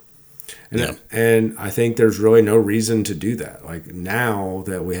 And I think there's really no reason to do that. Like now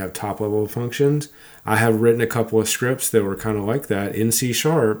that we have top level functions, I have written a couple of scripts that were kind of like that in C#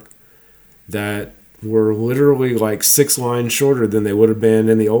 that were literally 6 lines shorter than they would have been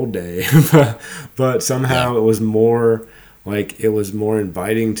in the old day. but somehow it was more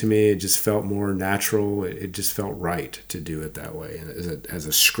inviting to me. It just felt more natural. It just felt right to do it that way as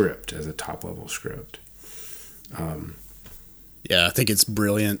a script, as a top level script. I think it's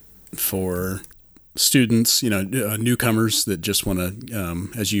brilliant for students, newcomers that just want to,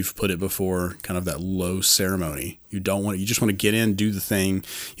 as you've put it before, kind of that low ceremony. You just want to get in, do the thing.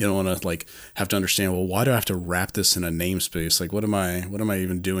 You don't want to have to understand, well, why do I have to wrap this in a namespace? What am I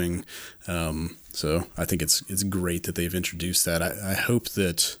even doing? So I think it's great that they've introduced that. I hope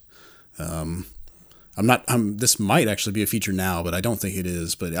that, this might actually be a feature now, but I don't think it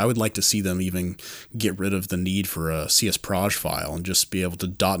is. But I would like to see them even get rid of the need for a CSproj file and just be able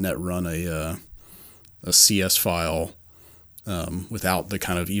to .NET run a CS file without the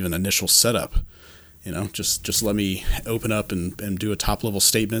kind of even initial setup. Just let me open up and do a top level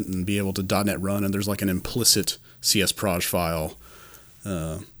statement and be able to .NET run, and there's an implicit CSproj file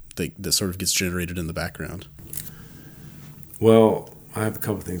that sort of gets generated in the background. Well, I have a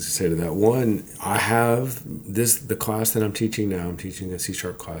couple things to say to that. One, I have the class that I'm teaching now. I'm teaching a C#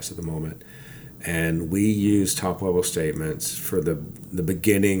 class at the moment, and we use top level statements for the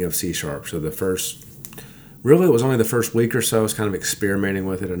beginning of C#. So it was only the first week or so. I was kind of experimenting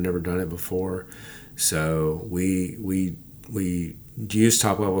with it. I'd never done it before. So we use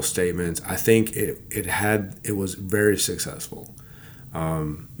top level statements. I think it was very successful.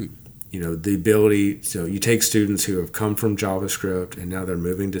 The ability, so you take students who have come from JavaScript and now they're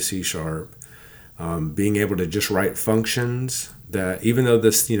moving to C#, being able to just write functions that, even though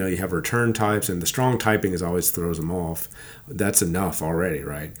this, you have return types and the strong typing is always throws them off, that's enough already,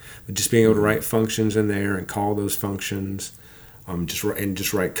 right? But just being able to write functions in there and call those functions,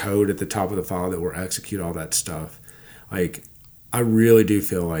 just write code at the top of the file that will execute all that stuff. Like, I really do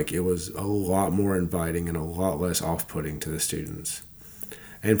feel like it was a lot more inviting and a lot less off-putting to the students.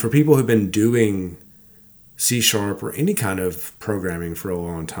 And for people who've been doing C# or any kind of programming for a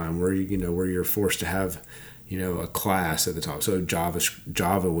long time, where you're forced to have, a class at the top. So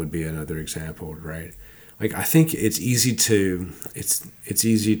Java would be another example, right? Like, I think it's easy to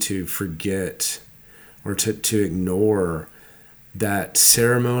forget or to ignore that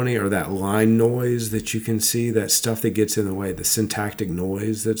ceremony or that line noise that you can see, that stuff that gets in the way, the syntactic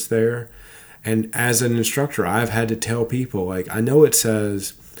noise that's there. And as an instructor, I've had to tell people, like, I know it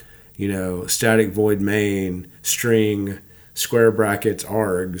says, static void main, string, square brackets,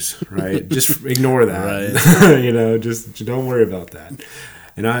 args, right? Just ignore that. Right. Just don't worry about that.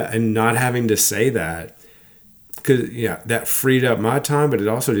 And not having to say that, because, that freed up my time, but it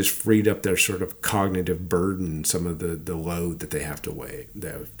also just freed up their sort of cognitive burden, some of the load that they have to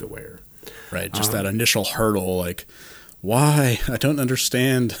wear. Right. Just that initial hurdle, like, why? I don't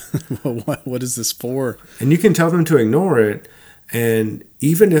understand. What is this for? And you can tell them to ignore it. And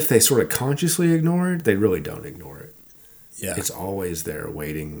even if they sort of consciously ignore it, they really don't ignore it. Yeah. It's always there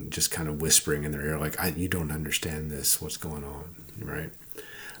waiting, just kind of whispering in their ear, like, you don't understand this. What's going on? Right.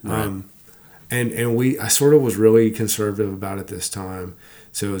 I sort of was really conservative about it this time.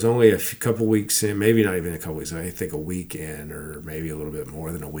 So it was only a couple weeks in, maybe not even a couple weeks, I think a week in, or maybe a little bit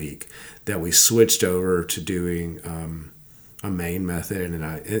more than a week, that we switched over to doing a main method.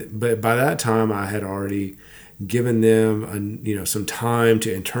 But by that time, I had already given them some time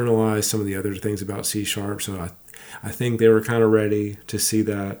to internalize some of the other things about C#. So I think they were kind of ready to see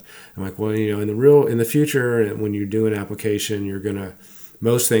that. I'm like, well, in the future, when you do an application,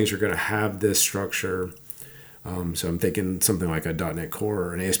 most things are going to have this structure. So I'm thinking something like a .NET Core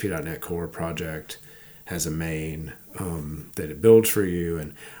or an ASP.NET Core project has a main that it builds for you.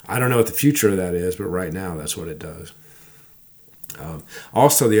 And I don't know what the future of that is, but right now that's what it does.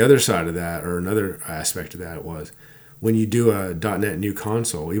 Also, the other side of that, or another aspect of that, was when you do a .NET New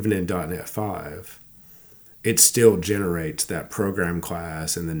Console, even in .NET 5, it still generates that program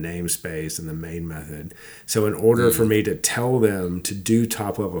class and the namespace and the main method. So in order for me to tell them to do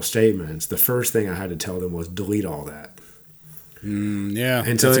top-level statements, the first thing I had to tell them was delete all that. Yeah,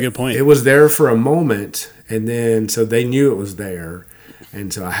 and so that's a good point. It was there for a moment, and then so they knew it was there,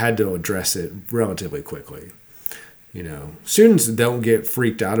 and so I had to address it relatively quickly. Students don't get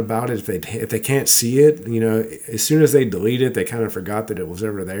freaked out about it if they can't see it. As soon as they delete it, they kind of forgot that it was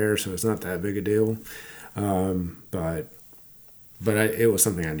ever there, so it's not that big a deal. But it was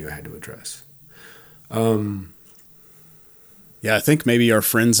something I knew I had to address. Yeah, I think maybe our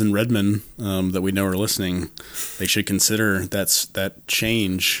friends in Redmond that we know are listening, they should consider that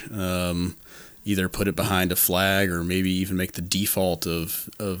change. Either put it behind a flag, or maybe even make the default of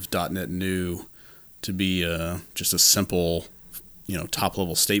 .NET New to be just a simple, top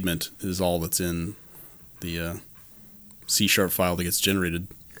level statement is all that's in the C# file that gets generated.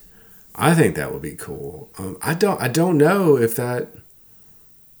 I think that would be cool. I don't know if that.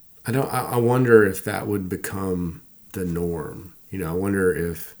 I wonder if that would become the norm. I wonder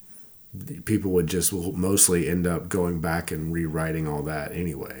if people would just mostly end up going back and rewriting all that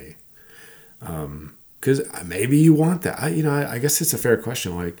anyway. Because maybe you want that. I guess it's a fair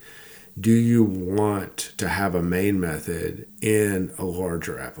question. Like, do you want to have a main method in a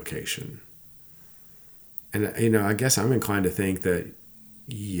larger application? And, I guess I'm inclined to think that,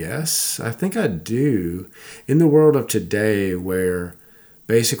 yes, I think I do. In the world of today, where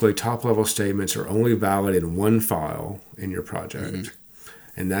basically top-level statements are only valid in one file in your project,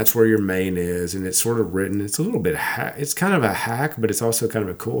 and that's where your main is, and it's sort of written, it's a little bit, it's kind of a hack, but it's also kind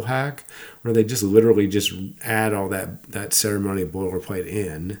of a cool hack, where they just literally just add all that ceremonial boilerplate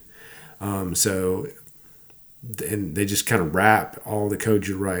in. And they just kind of wrap all the code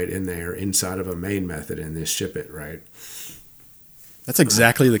you write in there inside of a main method and then ship it, right? That's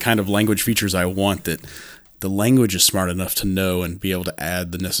exactly the kind of language features I want, that the language is smart enough to know and be able to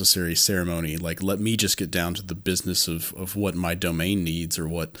add the necessary ceremony. Like, let me just get down to the business of what my domain needs or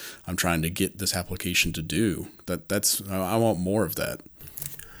what I'm trying to get this application to do. I want more of that.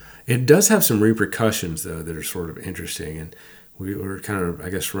 It does have some repercussions, though, that are sort of interesting. And we're kind of, I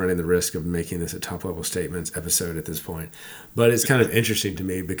guess, running the risk of making this a top level statements episode at this point. But it's kind of interesting to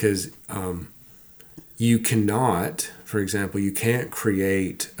me because you cannot, for example, you can't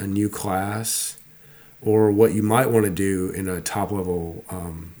create a new class, or what you might want to do in a top level,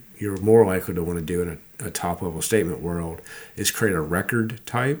 you're more likely to want to do in a top level statement world is create a record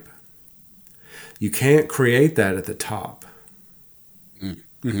type. You can't create that at the top.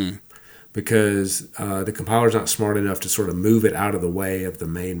 Mm-hmm. Because the compiler's not smart enough to sort of move it out of the way of the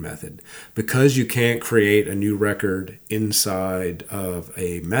main method. Because you can't create a new record inside of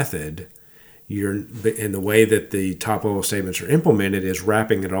a method, and the way that the top level statements are implemented is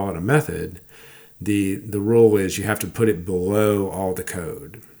wrapping it all in a method. The rule is you have to put it below all the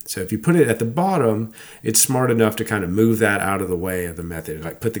code. So if you put it at the bottom, it's smart enough to kind of move that out of the way of the method,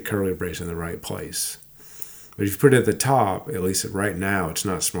 like put the curly brace in the right place. But if you put it at the top, at least right now, it's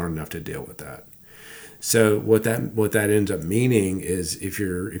not smart enough to deal with that. So what that ends up meaning is if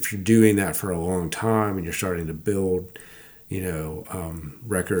you're doing that for a long time and you're starting to build,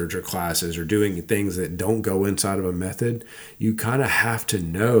 records or classes or doing things that don't go inside of a method, you kind of have to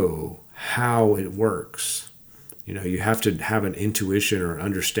know how it works. You have to have an intuition or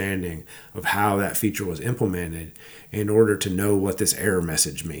understanding of how that feature was implemented in order to know what this error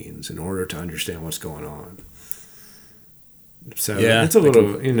message means, in order to understand what's going on. So yeah, it's a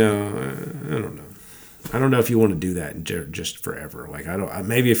little, I don't know. I don't know if you want to do that just forever. Like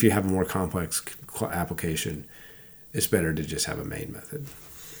maybe if you have a more complex application, it's better to just have a main method.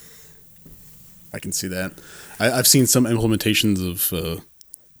 I can see that. I've seen some implementations of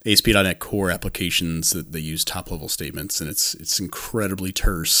ASP.NET Core applications that they use top-level statements, and it's incredibly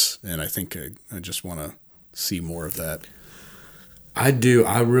terse, and I think I just want to see more of that. I do.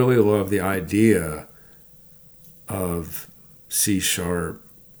 I really love the idea of C#,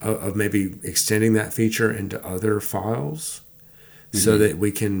 of maybe extending that feature into other files, mm-hmm. so that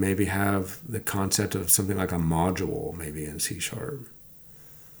we can maybe have the concept of something like a module maybe in C#.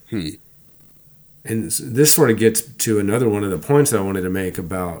 And this sort of gets to another one of the points that I wanted to make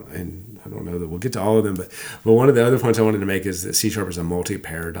about, and I don't know that we'll get to all of them, but one of the other points I wanted to make is that C# is a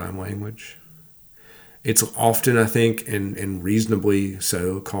multi-paradigm language. It's often, I think, and reasonably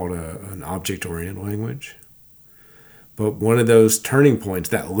so, called an object-oriented language. But one of those turning points,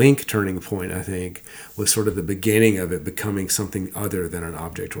 that LINQ turning point, I think, was sort of the beginning of it becoming something other than an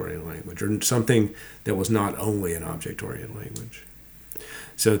object-oriented language, or something that was not only an object-oriented language.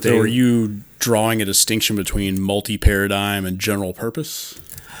 So are you drawing a distinction between multi-paradigm and general purpose?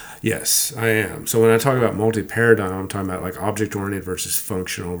 Yes, I am. So when I talk about multi-paradigm, I'm talking about like object-oriented versus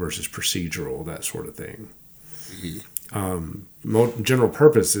functional versus procedural, that sort of thing. Mm-hmm. General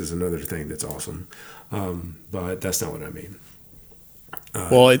purpose is another thing that's awesome, but that's not what I mean.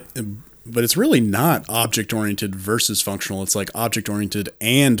 But it's really not object-oriented versus functional. It's like object-oriented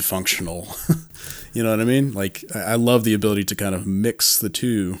and functional. You know what I mean? Like, I love the ability to kind of mix the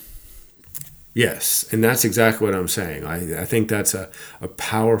two. Yes, and that's exactly what I'm saying. I think that's a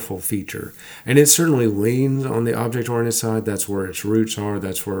powerful feature. And it certainly leans on the object-oriented side. That's where its roots are.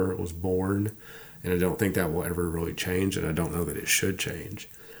 That's where it was born. And I don't think that will ever really change, and I don't know that it should change.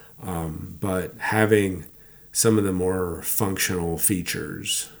 But having some of the more functional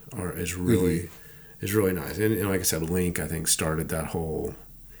features is really nice. And like I said, LINQ, I think, started that whole,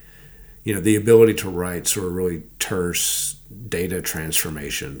 the ability to write sort of really terse data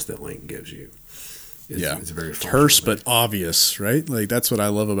transformations that LINQ gives you. It's very terse but obvious, right? Like, that's what I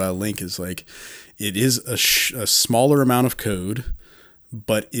love about LINQ is like it is a smaller amount of code,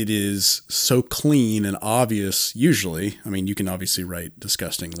 but it is so clean and obvious. Usually, I mean, you can obviously write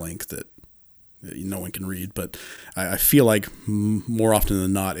disgusting LINQ that no one can read, but I feel like more often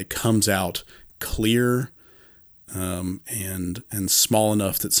than not, it comes out clear and small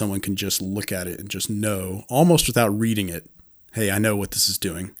enough that someone can just look at it and just know, almost without reading it, hey, I know what this is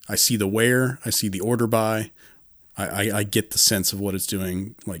doing. I see the where, I see the order by, I get the sense of what it's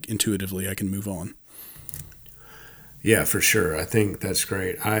doing, like intuitively I can move on. Yeah, for sure. I think that's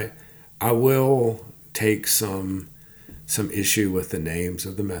great. I will take some issue with the names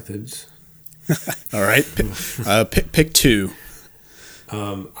of the methods. All right. Pick two.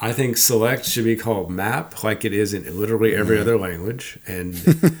 I think select should be called map, like it is in literally every other language. And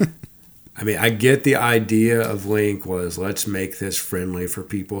I mean, I get the idea of LINQ was let's make this friendly for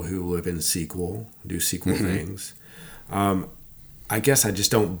people who live in SQL, do SQL things. I guess I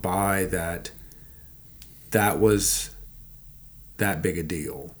just don't buy that was that big a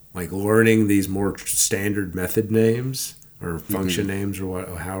deal. Like learning these more standard method names or function names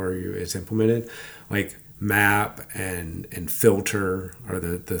or however it's implemented. Like map and filter are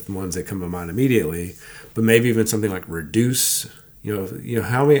the ones that come to mind immediately, but maybe even something like reduce.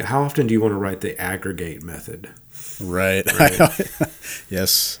 How often do you want to write the aggregate method? Right.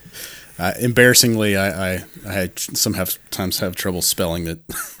 Yes. Embarrassingly, I sometimes have trouble spelling it.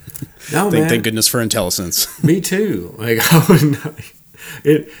 No, man. Thank goodness for IntelliSense. Me too. Like I would not,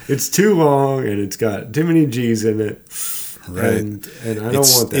 it's too long and it's got too many G's in it. Right. And I don't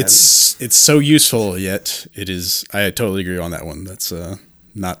want that. It's so useful, yet it is. I totally agree on that one. That's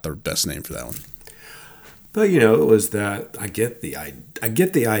not the best name for that one. But it was that I get the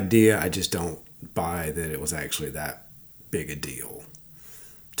idea. I just don't buy that it was actually that big a deal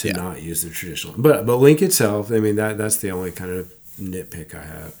to not use the traditional. But LINQ itself, I mean that's the only kind of nitpick I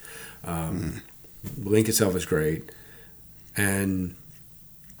have. LINQ itself is great, and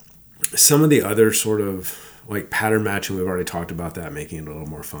some of the other sort of like pattern matching, we've already talked about that, making it a little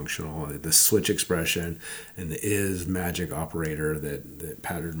more functional. The switch expression and the is magic operator that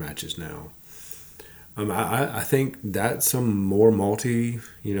pattern matches now. I think that's some more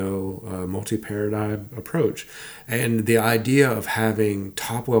multi-paradigm approach. And the idea of having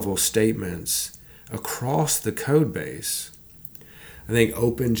top-level statements across the code base, I think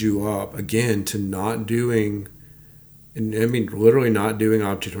opens you up, again, to not doing, literally not doing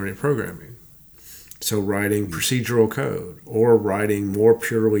object-oriented programming. So writing procedural code or writing more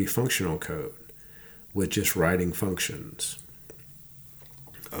purely functional code with just writing functions.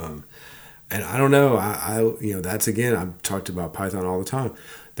 And I don't know, that's again, I've talked about Python all the time.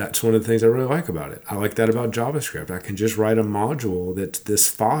 That's one of the things I really like about it. I like that about JavaScript. I can just write a module that's this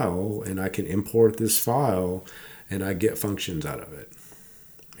file, and I can import this file, and I get functions out of it.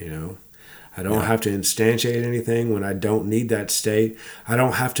 I don't have to instantiate anything when I don't need that state. I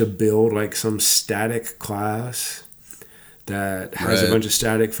don't have to build like some static class that has a bunch of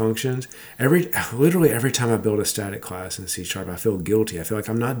static functions. Literally every time I build a static class in C#, I feel guilty. I feel like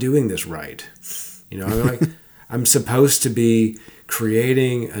I'm not doing this right. I'm like I'm supposed to be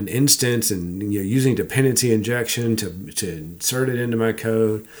creating an instance and using dependency injection to insert it into my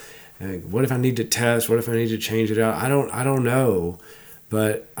code. And what if I need to test? What if I need to change it out? I don't know.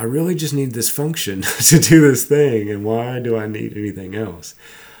 But I really just need this function to do this thing, and why do I need anything else?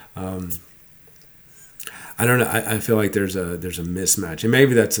 I don't know. I feel like there's a mismatch, and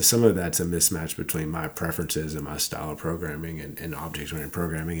maybe some of that's a mismatch between my preferences and my style of programming and object-oriented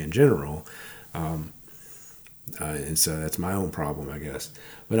programming in general. And so that's my own problem, I guess.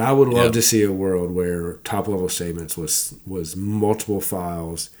 But I would love to see a world where top-level statements was multiple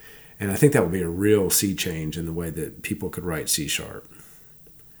files, and I think that would be a real sea change in the way that people could write C#.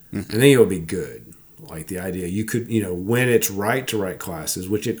 I think it would be good. Like the idea you could, when it's right to write classes,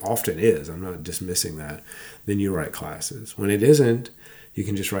 which it often is, I'm not dismissing that, then you write classes. When it isn't, you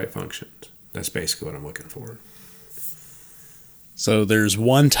can just write functions. That's basically what I'm looking for. So there's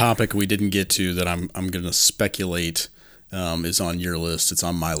one topic we didn't get to that I'm going to speculate is on your list. It's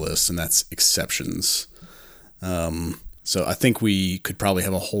on my list, and that's exceptions. So I think we could probably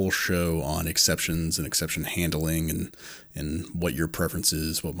have a whole show on exceptions and exception handling and what your preference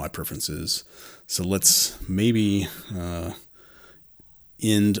is, what my preference is. So let's maybe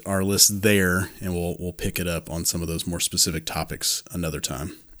end our list there, and we'll pick it up on some of those more specific topics another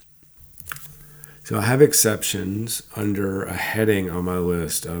time. So I have exceptions under a heading on my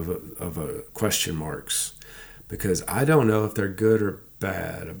list of question marks, because I don't know if they're good or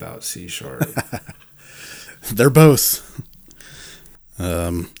bad about C#. They're both.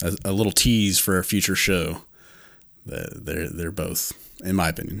 A little tease for a future show. They're both, in my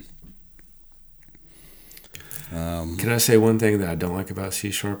opinion. Can I say one thing that I don't like about C#,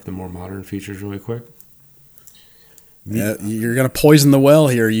 the more modern features, really quick? Yeah, you're gonna poison the well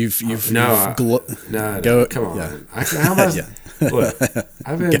here. No, come on. Yeah. How much? Yeah. Look,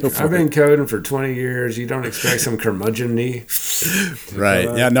 I've been coding for 20 years. You don't expect some curmudgeon-y. Right.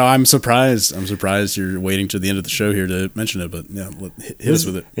 Yeah. No, I'm surprised. You're waiting to the end of the show here to mention it, but yeah, hit us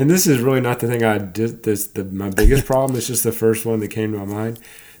with it. And this is really not the thing I did. My biggest problem is just the first one that came to my mind.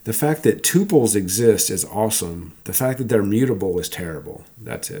 The fact that tuples exist is awesome. The fact that they're mutable is terrible.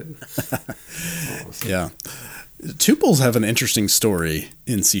 That's it. Yeah. Tuples have an interesting story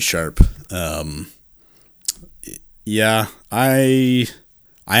in C#. Yeah, I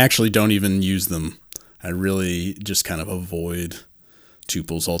actually don't even use them. I really just kind of avoid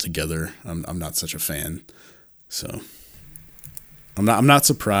tuples altogether. I'm not such a fan, so I'm not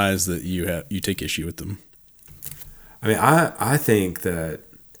surprised that you take issue with them. I mean, I think that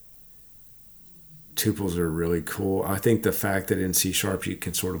tuples are really cool. I think the fact that in C# you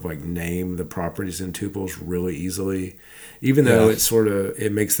can sort of like name the properties in tuples really easily, even though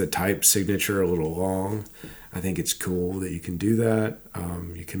it makes the type signature a little long. I think it's cool that you can do that.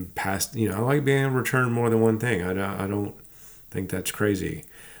 You can pass, I like being able to return more than one thing. I don't think that's crazy.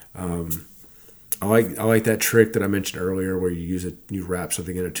 I like that trick that I mentioned earlier where you wrap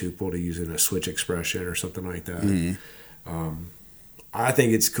something in a tuple to use it in a switch expression or something like that. Mm-hmm. I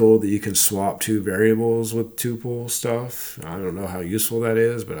think it's cool that you can swap two variables with tuple stuff. I don't know how useful that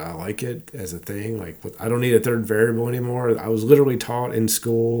is, but I like it as a thing. Like, I don't need a third variable anymore. I was literally taught in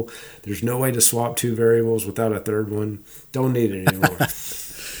school there's no way to swap two variables without a third one. Don't need it anymore.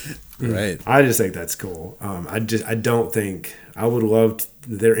 Right. I just think that's cool. I don't think I would love.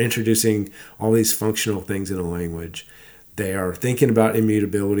 They're introducing all these functional things in a language. They are thinking about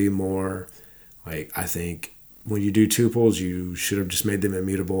immutability more. Like, I think when you do tuples, you should have just made them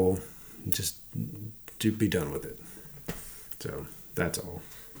immutable. Just be done with it. So that's all.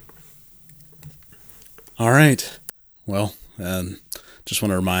 All right. Well, just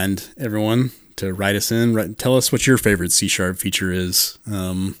want to remind everyone to write us in. Tell us what your favorite C# feature is,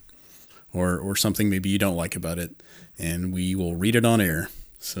 or something maybe you don't like about it, and we will read it on air.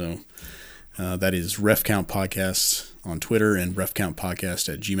 So that is RefCount Podcast on Twitter and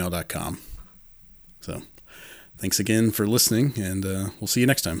refcountpodcast@gmail.com. So thanks again for listening, and we'll see you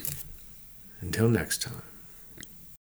next time. Until next time.